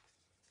 see?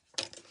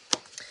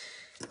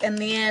 And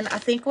then I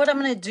think what I'm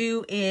going to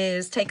do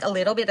is take a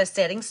little bit of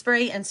setting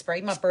spray and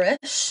spray my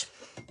brush.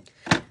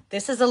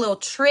 This is a little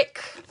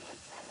trick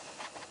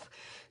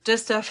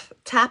just to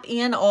tap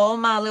in all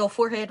my little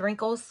forehead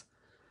wrinkles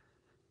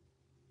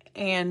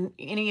and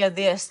any of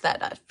this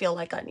that I feel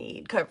like I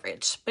need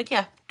coverage. But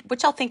yeah,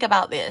 what y'all think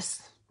about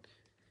this?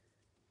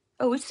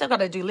 Oh, we still got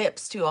to do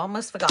lips too. I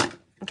almost forgot.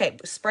 Okay,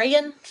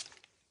 spraying,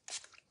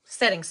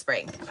 setting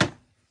spray.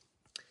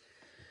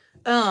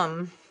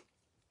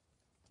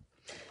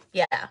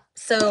 Yeah,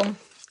 so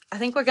I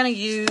think we're going to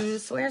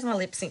use, where's my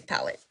lip sync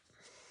palette?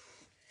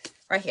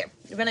 Right here.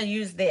 We're going to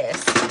use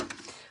this.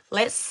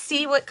 Let's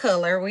see what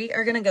color we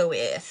are going to go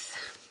with.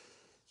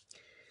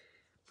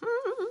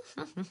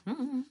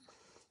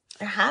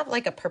 I have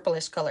like a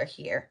purplish color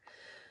here.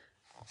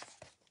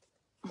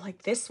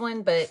 Like this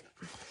one, but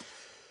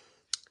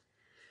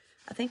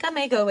I think I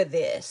may go with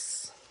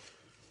this.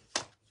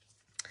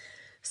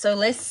 So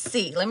let's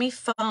see. Let me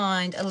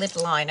find a lip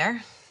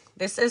liner.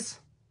 This is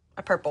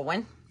a purple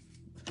one.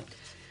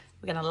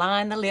 We're going to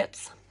line the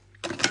lips.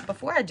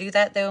 Before I do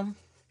that, though,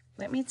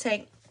 let me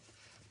take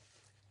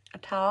a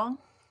towel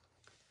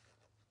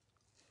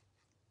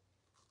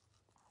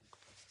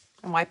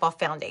and wipe off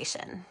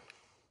foundation.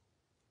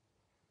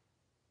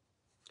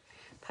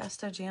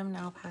 Pastor Jim,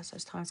 now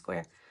Pastor's Times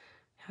Square.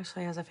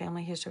 Actually has a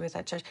family history with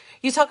that church.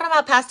 You talking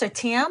about Pastor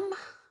Tim?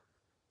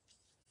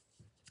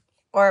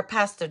 Or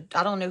Pastor,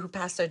 I don't know who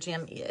Pastor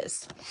Jim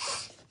is.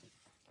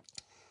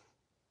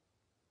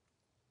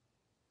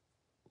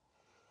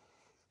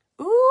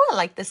 Ooh, I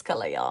like this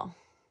color, y'all.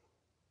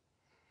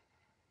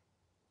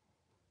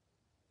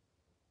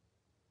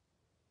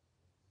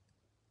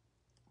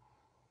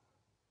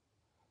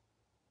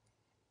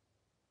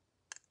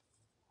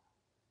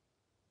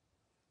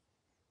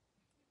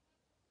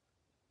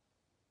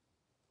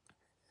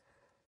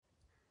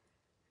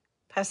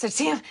 Pastor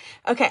Tim.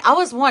 Okay, I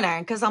was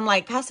wondering because I'm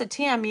like, Pastor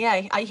Tim,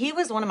 yeah, he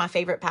was one of my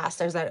favorite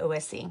pastors at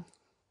OSC.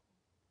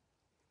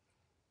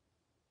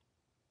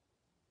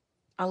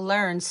 I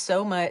learned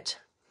so much.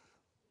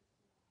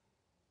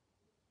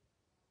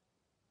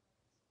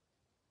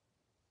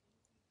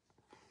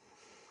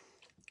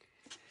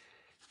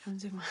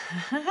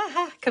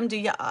 Come do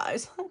your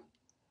eyes.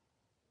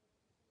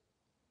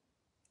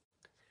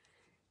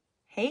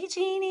 Hey,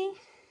 Jeannie.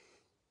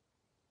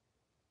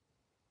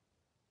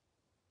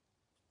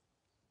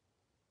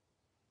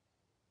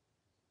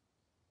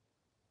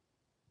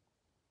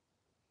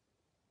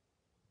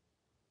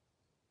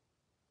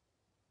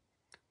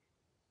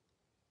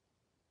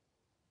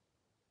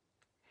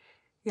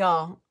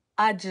 Y'all,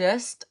 I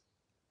just,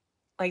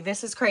 like,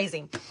 this is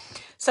crazy.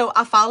 So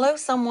I follow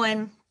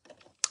someone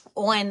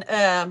on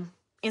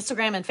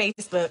Instagram and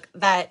Facebook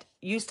that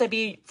used to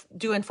be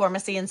doing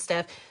pharmacy and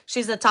stuff.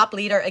 She's a top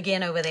leader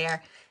again over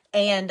there.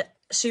 And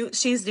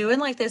she's doing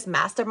like this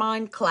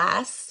mastermind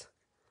class.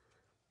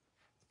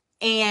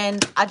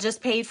 And I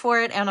just paid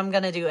for it and I'm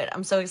going to do it.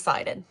 I'm so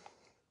excited.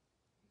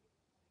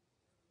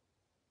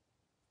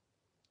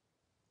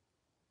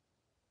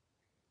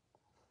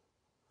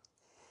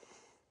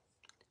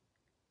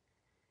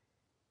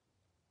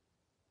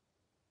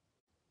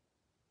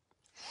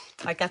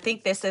 Like, I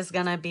think this is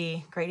going to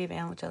be great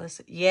evangelist.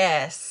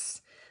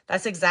 Yes,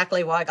 that's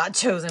exactly why I got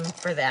chosen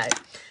for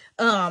that.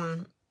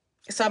 So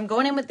I'm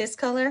going in with this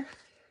color.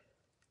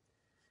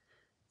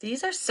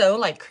 These are so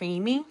like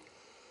creamy.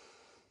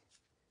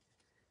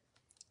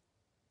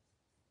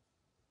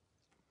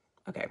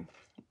 Okay,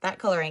 that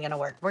color ain't going to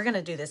work. We're going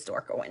to do this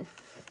darker one.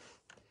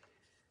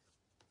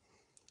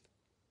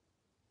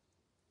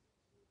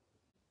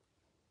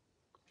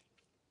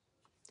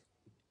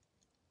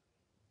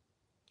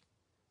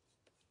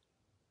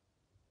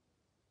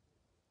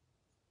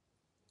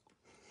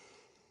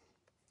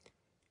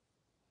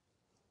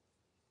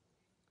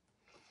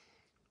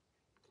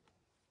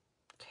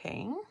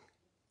 Okay.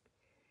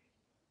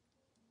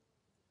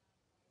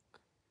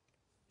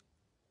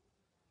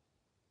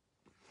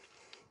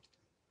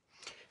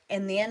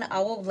 And then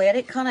I will let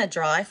it kind of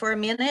dry for a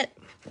minute.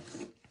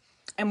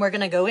 And we're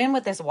going to go in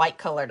with this white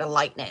color to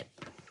lighten it.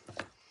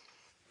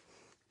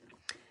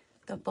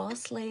 The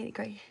boss lady.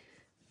 Great.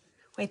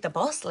 Wait, the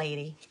boss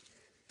lady.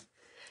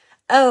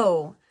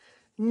 Oh,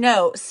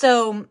 no.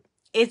 So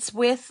it's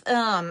with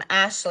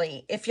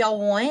Ashley. If y'all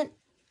want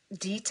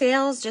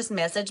details, just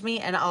message me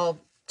and I'll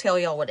tell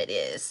y'all what it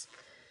is.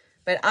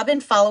 But I've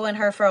been following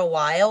her for a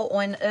while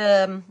on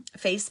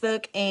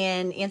Facebook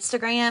and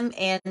Instagram.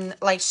 And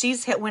like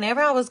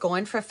whenever I was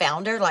going for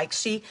founder, like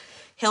she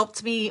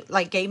helped me,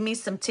 like gave me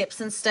some tips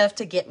and stuff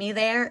to get me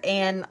there.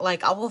 And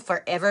like I will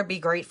forever be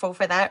grateful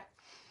for that.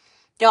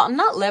 Y'all, I'm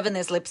not loving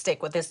this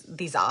lipstick with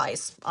these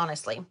eyes,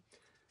 honestly.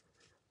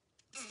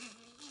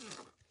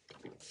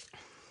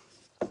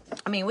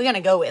 I mean, we're going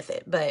to go with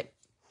it, but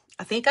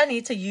I think I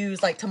need to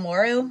use, like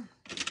tomorrow,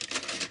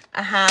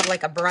 I have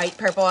like a bright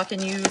purple I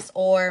can use,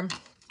 or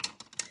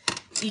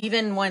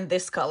even one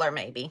this color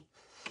maybe.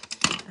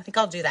 I think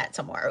I'll do that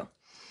tomorrow.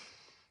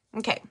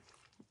 Okay,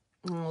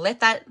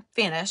 let that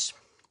finish.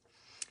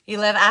 You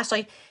love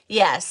Ashley?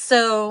 Yes.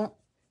 So,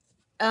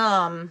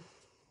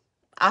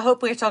 I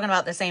hope we're talking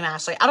about the same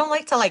Ashley. I don't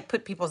like to like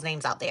put people's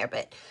names out there,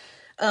 but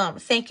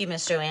thank you,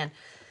 Miss Joanne.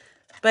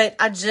 But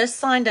I just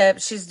signed up.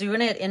 She's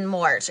doing it in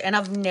March, and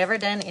I've never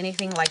done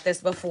anything like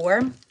this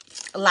before.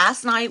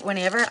 Last night,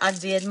 whenever I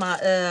did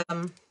my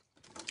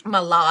my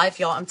live,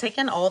 y'all, I'm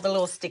taking all the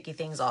little sticky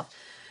things off.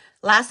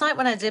 Last night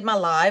when I did my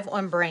live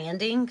on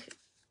branding,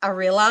 I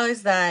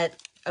realized that,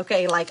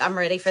 okay, like I'm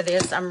ready for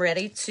this. I'm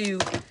ready to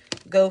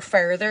go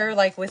further,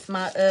 like with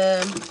my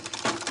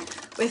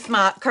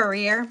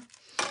career,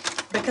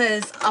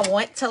 because I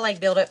want to like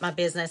build up my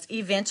business.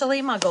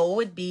 Eventually, my goal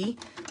would be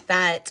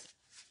that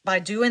by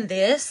doing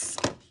this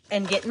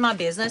and getting my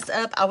business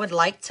up, I would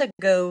like to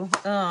go,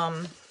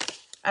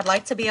 I'd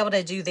like to be able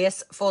to do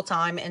this full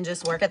time and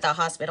just work at the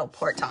hospital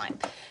part time.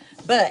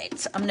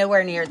 But I'm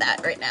nowhere near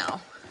that right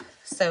now.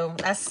 So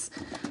that's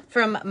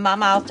from my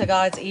mouth to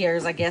God's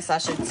ears, I guess I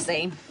should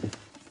say.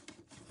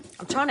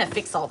 I'm trying to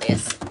fix all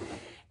this.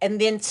 And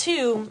then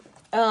two,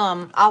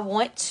 one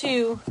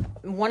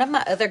of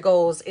my other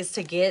goals is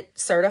to get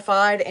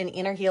certified in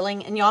inner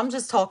healing. And y'all, I'm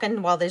just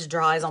talking while this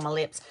dries on my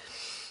lips.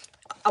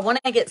 I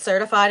want to get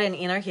certified in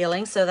inner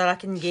healing so that I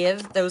can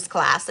give those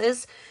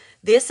classes.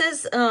 This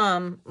is,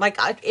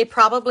 it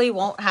probably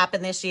won't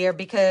happen this year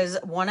because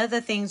one of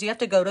the things, you have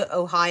to go to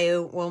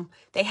Ohio. Well,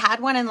 they had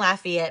one in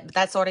Lafayette, but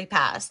that's already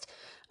passed.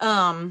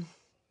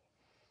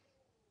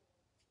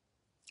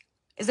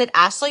 Is it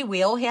Ashley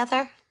Wheel,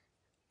 Heather?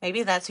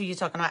 Maybe that's who you're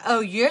talking about.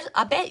 Oh,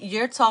 I bet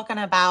you're talking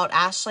about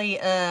Ashley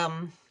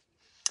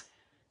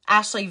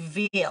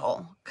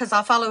Veal, because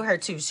I follow her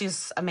too.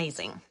 She's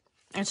amazing.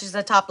 And she's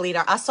a top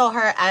leader. I saw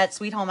her at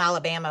Sweet Home,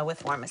 Alabama with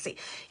pharmacy.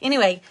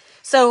 Anyway,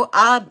 so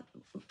I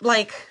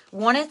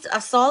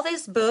saw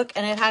this book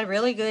and it had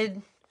really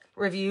good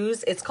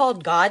reviews. It's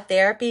called God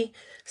Therapy,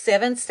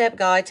 7-Step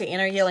Guide to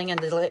Inner Healing and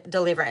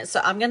Deliverance.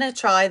 So I'm going to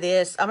try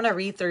this. I'm going to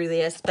read through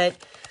this, but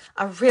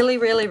I really,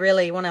 really,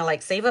 really want to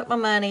like save up my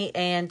money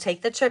and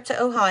take the trip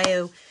to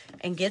Ohio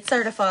and get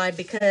certified,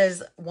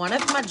 because one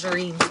of my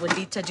dreams would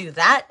be to do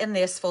that and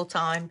this full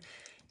time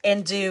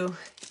and do,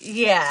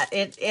 yeah,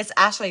 it's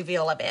Ashley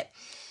Veal a bit.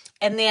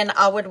 And then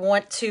I would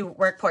want to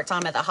work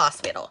part-time at the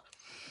hospital.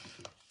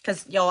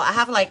 Because, y'all, I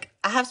have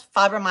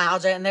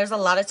fibromyalgia, and there's a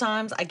lot of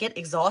times I get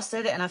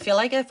exhausted, and I feel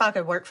like if I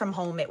could work from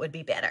home, it would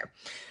be better.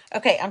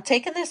 Okay, I'm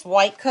taking this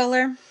white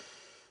color.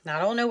 Now,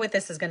 I don't know what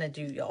this is going to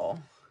do, y'all.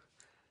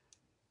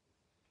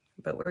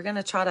 But we're going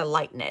to try to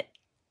lighten it.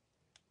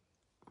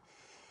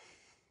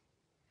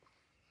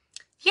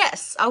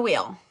 Yes, I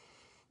will.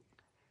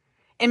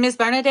 And Miss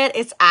Bernadette,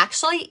 it's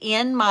actually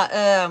in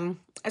my,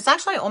 it's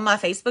actually on my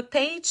Facebook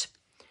page.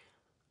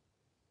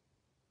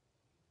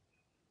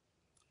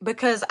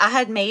 Because I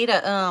had made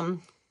a,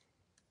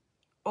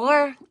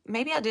 or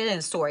maybe I did it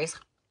in stories.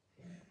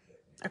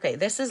 Okay,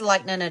 this is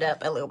lightening it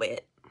up a little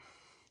bit.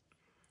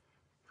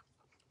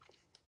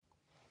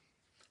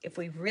 If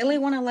we really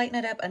want to lighten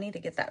it up, I need to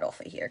get that off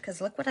of here.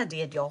 Because look what I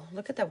did, y'all.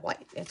 Look at that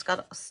white. It's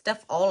got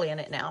stuff all in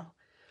it now.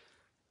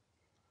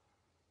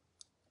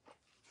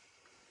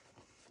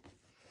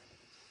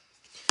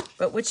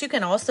 But what you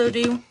can also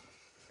do,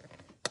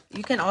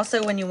 you can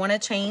also, when you want to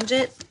change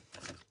it,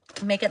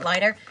 make it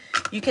lighter,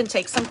 you can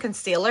take some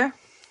concealer.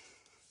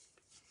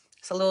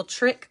 It's a little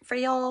trick for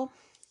y'all.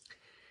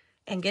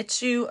 And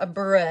get you a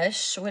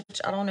brush,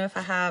 which I don't know if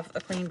I have a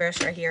clean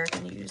brush right here I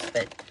can use,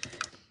 but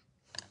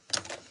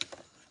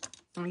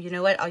you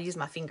know what? I'll use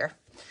my finger.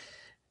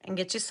 And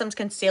get you some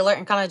concealer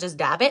and kind of just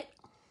dab it.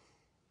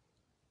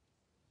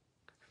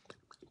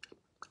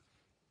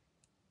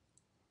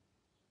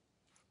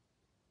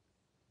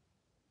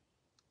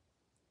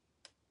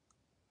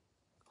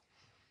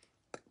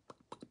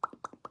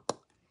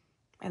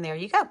 And there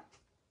you go.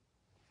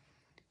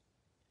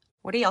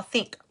 What do y'all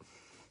think?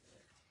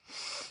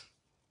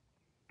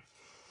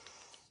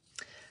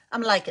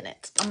 I'm liking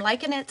it. I'm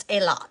liking it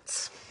a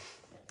lot.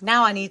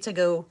 Now I need to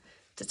go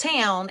to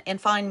town and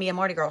find me a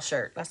Mardi Gras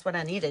shirt. That's what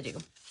I need to do.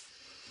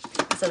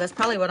 So that's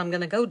probably what I'm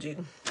going to go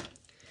do.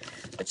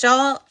 But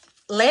y'all,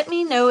 let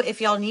me know if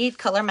y'all need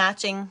color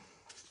matching.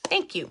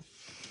 Thank you.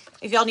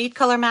 If y'all need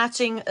color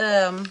matching,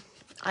 I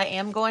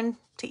am going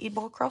to eat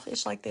boiled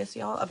crawfish like this,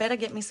 y'all. I better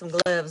get me some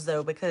gloves,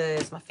 though,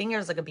 because my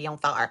fingers are going to be on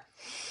fire.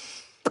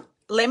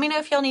 Let me know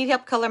if y'all need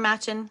help color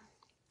matching.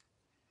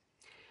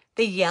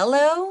 The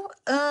yellow,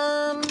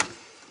 so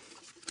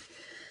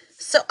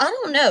I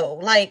don't know,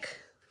 like,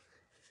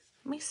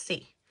 let me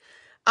see.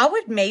 I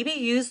would maybe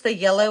use the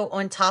yellow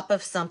on top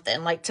of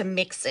something, like, to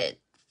mix it.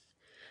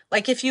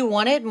 Like, if you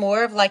wanted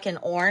more of, like, an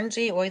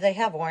orangey, or they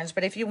have orange,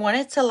 but if you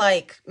wanted to,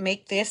 like,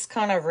 make this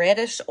kind of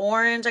reddish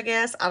orange, I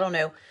guess, I don't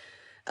know.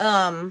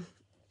 I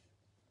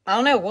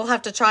don't know. We'll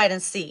have to try it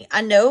and see.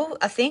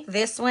 I think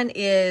this one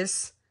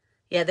is,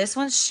 yeah, this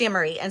one's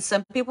shimmery, and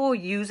some people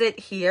use it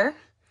here,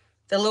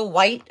 the little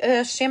white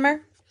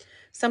shimmer.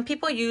 Some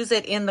people use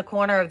it in the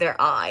corner of their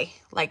eye,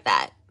 like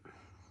that.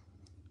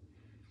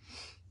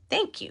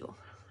 Thank you.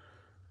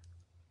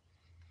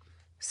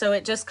 So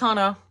it just kind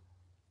of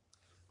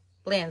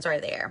blends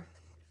right there.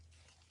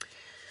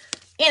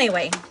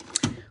 Anyway,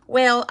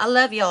 well, I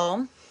love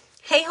y'all.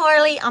 Hey,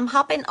 Harley, I'm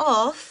hopping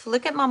off.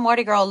 Look at my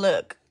Mardi Gras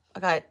look. I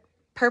got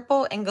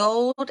purple and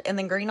gold and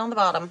then green on the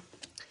bottom.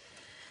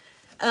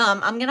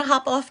 I'm going to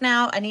hop off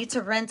now. I need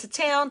to run to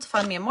town to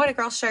find me a Mardi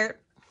Gras shirt.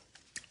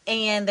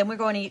 And then we're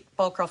going to eat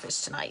boiled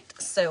crawfish tonight.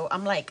 So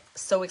I'm like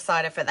so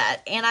excited for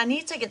that. And I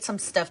need to get some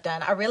stuff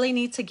done. I really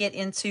need to get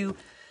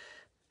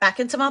back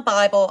into my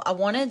Bible. I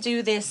want to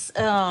do this.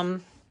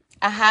 I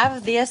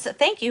have this.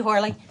 Thank you,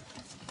 Harley.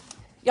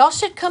 Y'all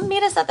should come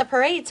meet us at the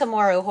parade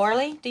tomorrow,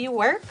 Harley. Do you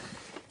work?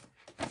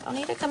 Y'all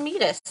need to come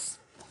meet us.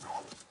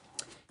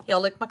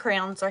 Y'all, look, my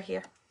crowns are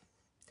here.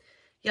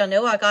 Y'all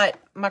know I got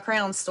my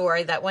crown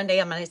story that one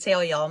day I'm going to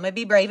tell y'all. I'm going to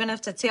be brave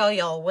enough to tell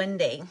y'all one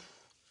day.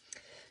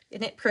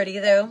 Isn't it pretty,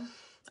 though?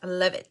 I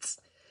love it.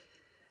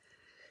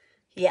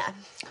 Yeah.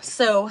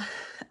 So,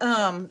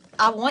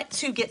 I want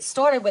to get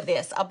started with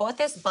this. I bought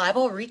this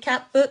Bible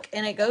recap book,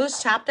 and it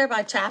goes chapter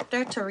by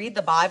chapter to read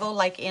the Bible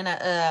like in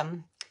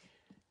a,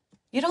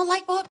 you don't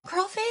like boiled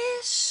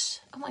crawfish?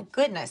 Oh, my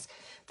goodness.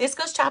 This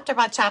goes chapter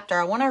by chapter.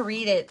 I want to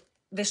read it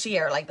this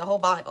year, like the whole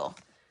Bible.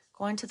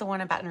 Going to the one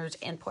in Baton Rouge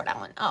and Port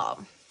Allen.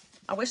 Oh,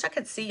 I wish I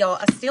could see y'all.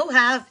 I still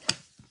have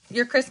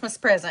your Christmas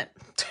present.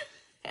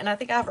 And I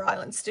think I have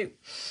Ryland's too.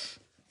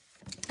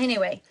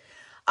 Anyway,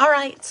 all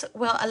right.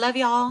 Well, I love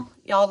y'all.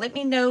 Y'all let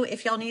me know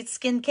if y'all need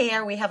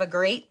skincare. We have a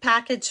great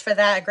package for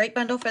that, a great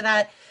bundle for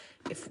that.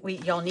 If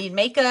y'all need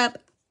makeup,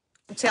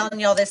 I'm telling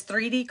y'all this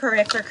 3D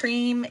corrector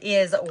cream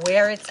is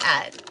where it's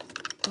at.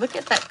 Look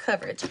at that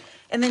coverage.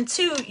 And then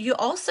two, you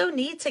also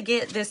need to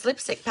get this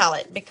lipstick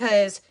palette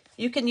because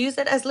you can use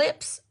it as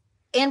lips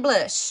and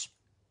blush.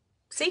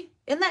 See?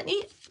 Isn't that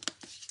neat?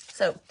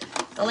 So,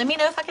 let me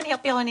know if I can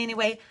help y'all in any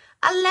way.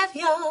 I love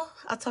y'all.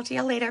 I'll talk to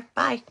y'all later.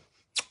 Bye.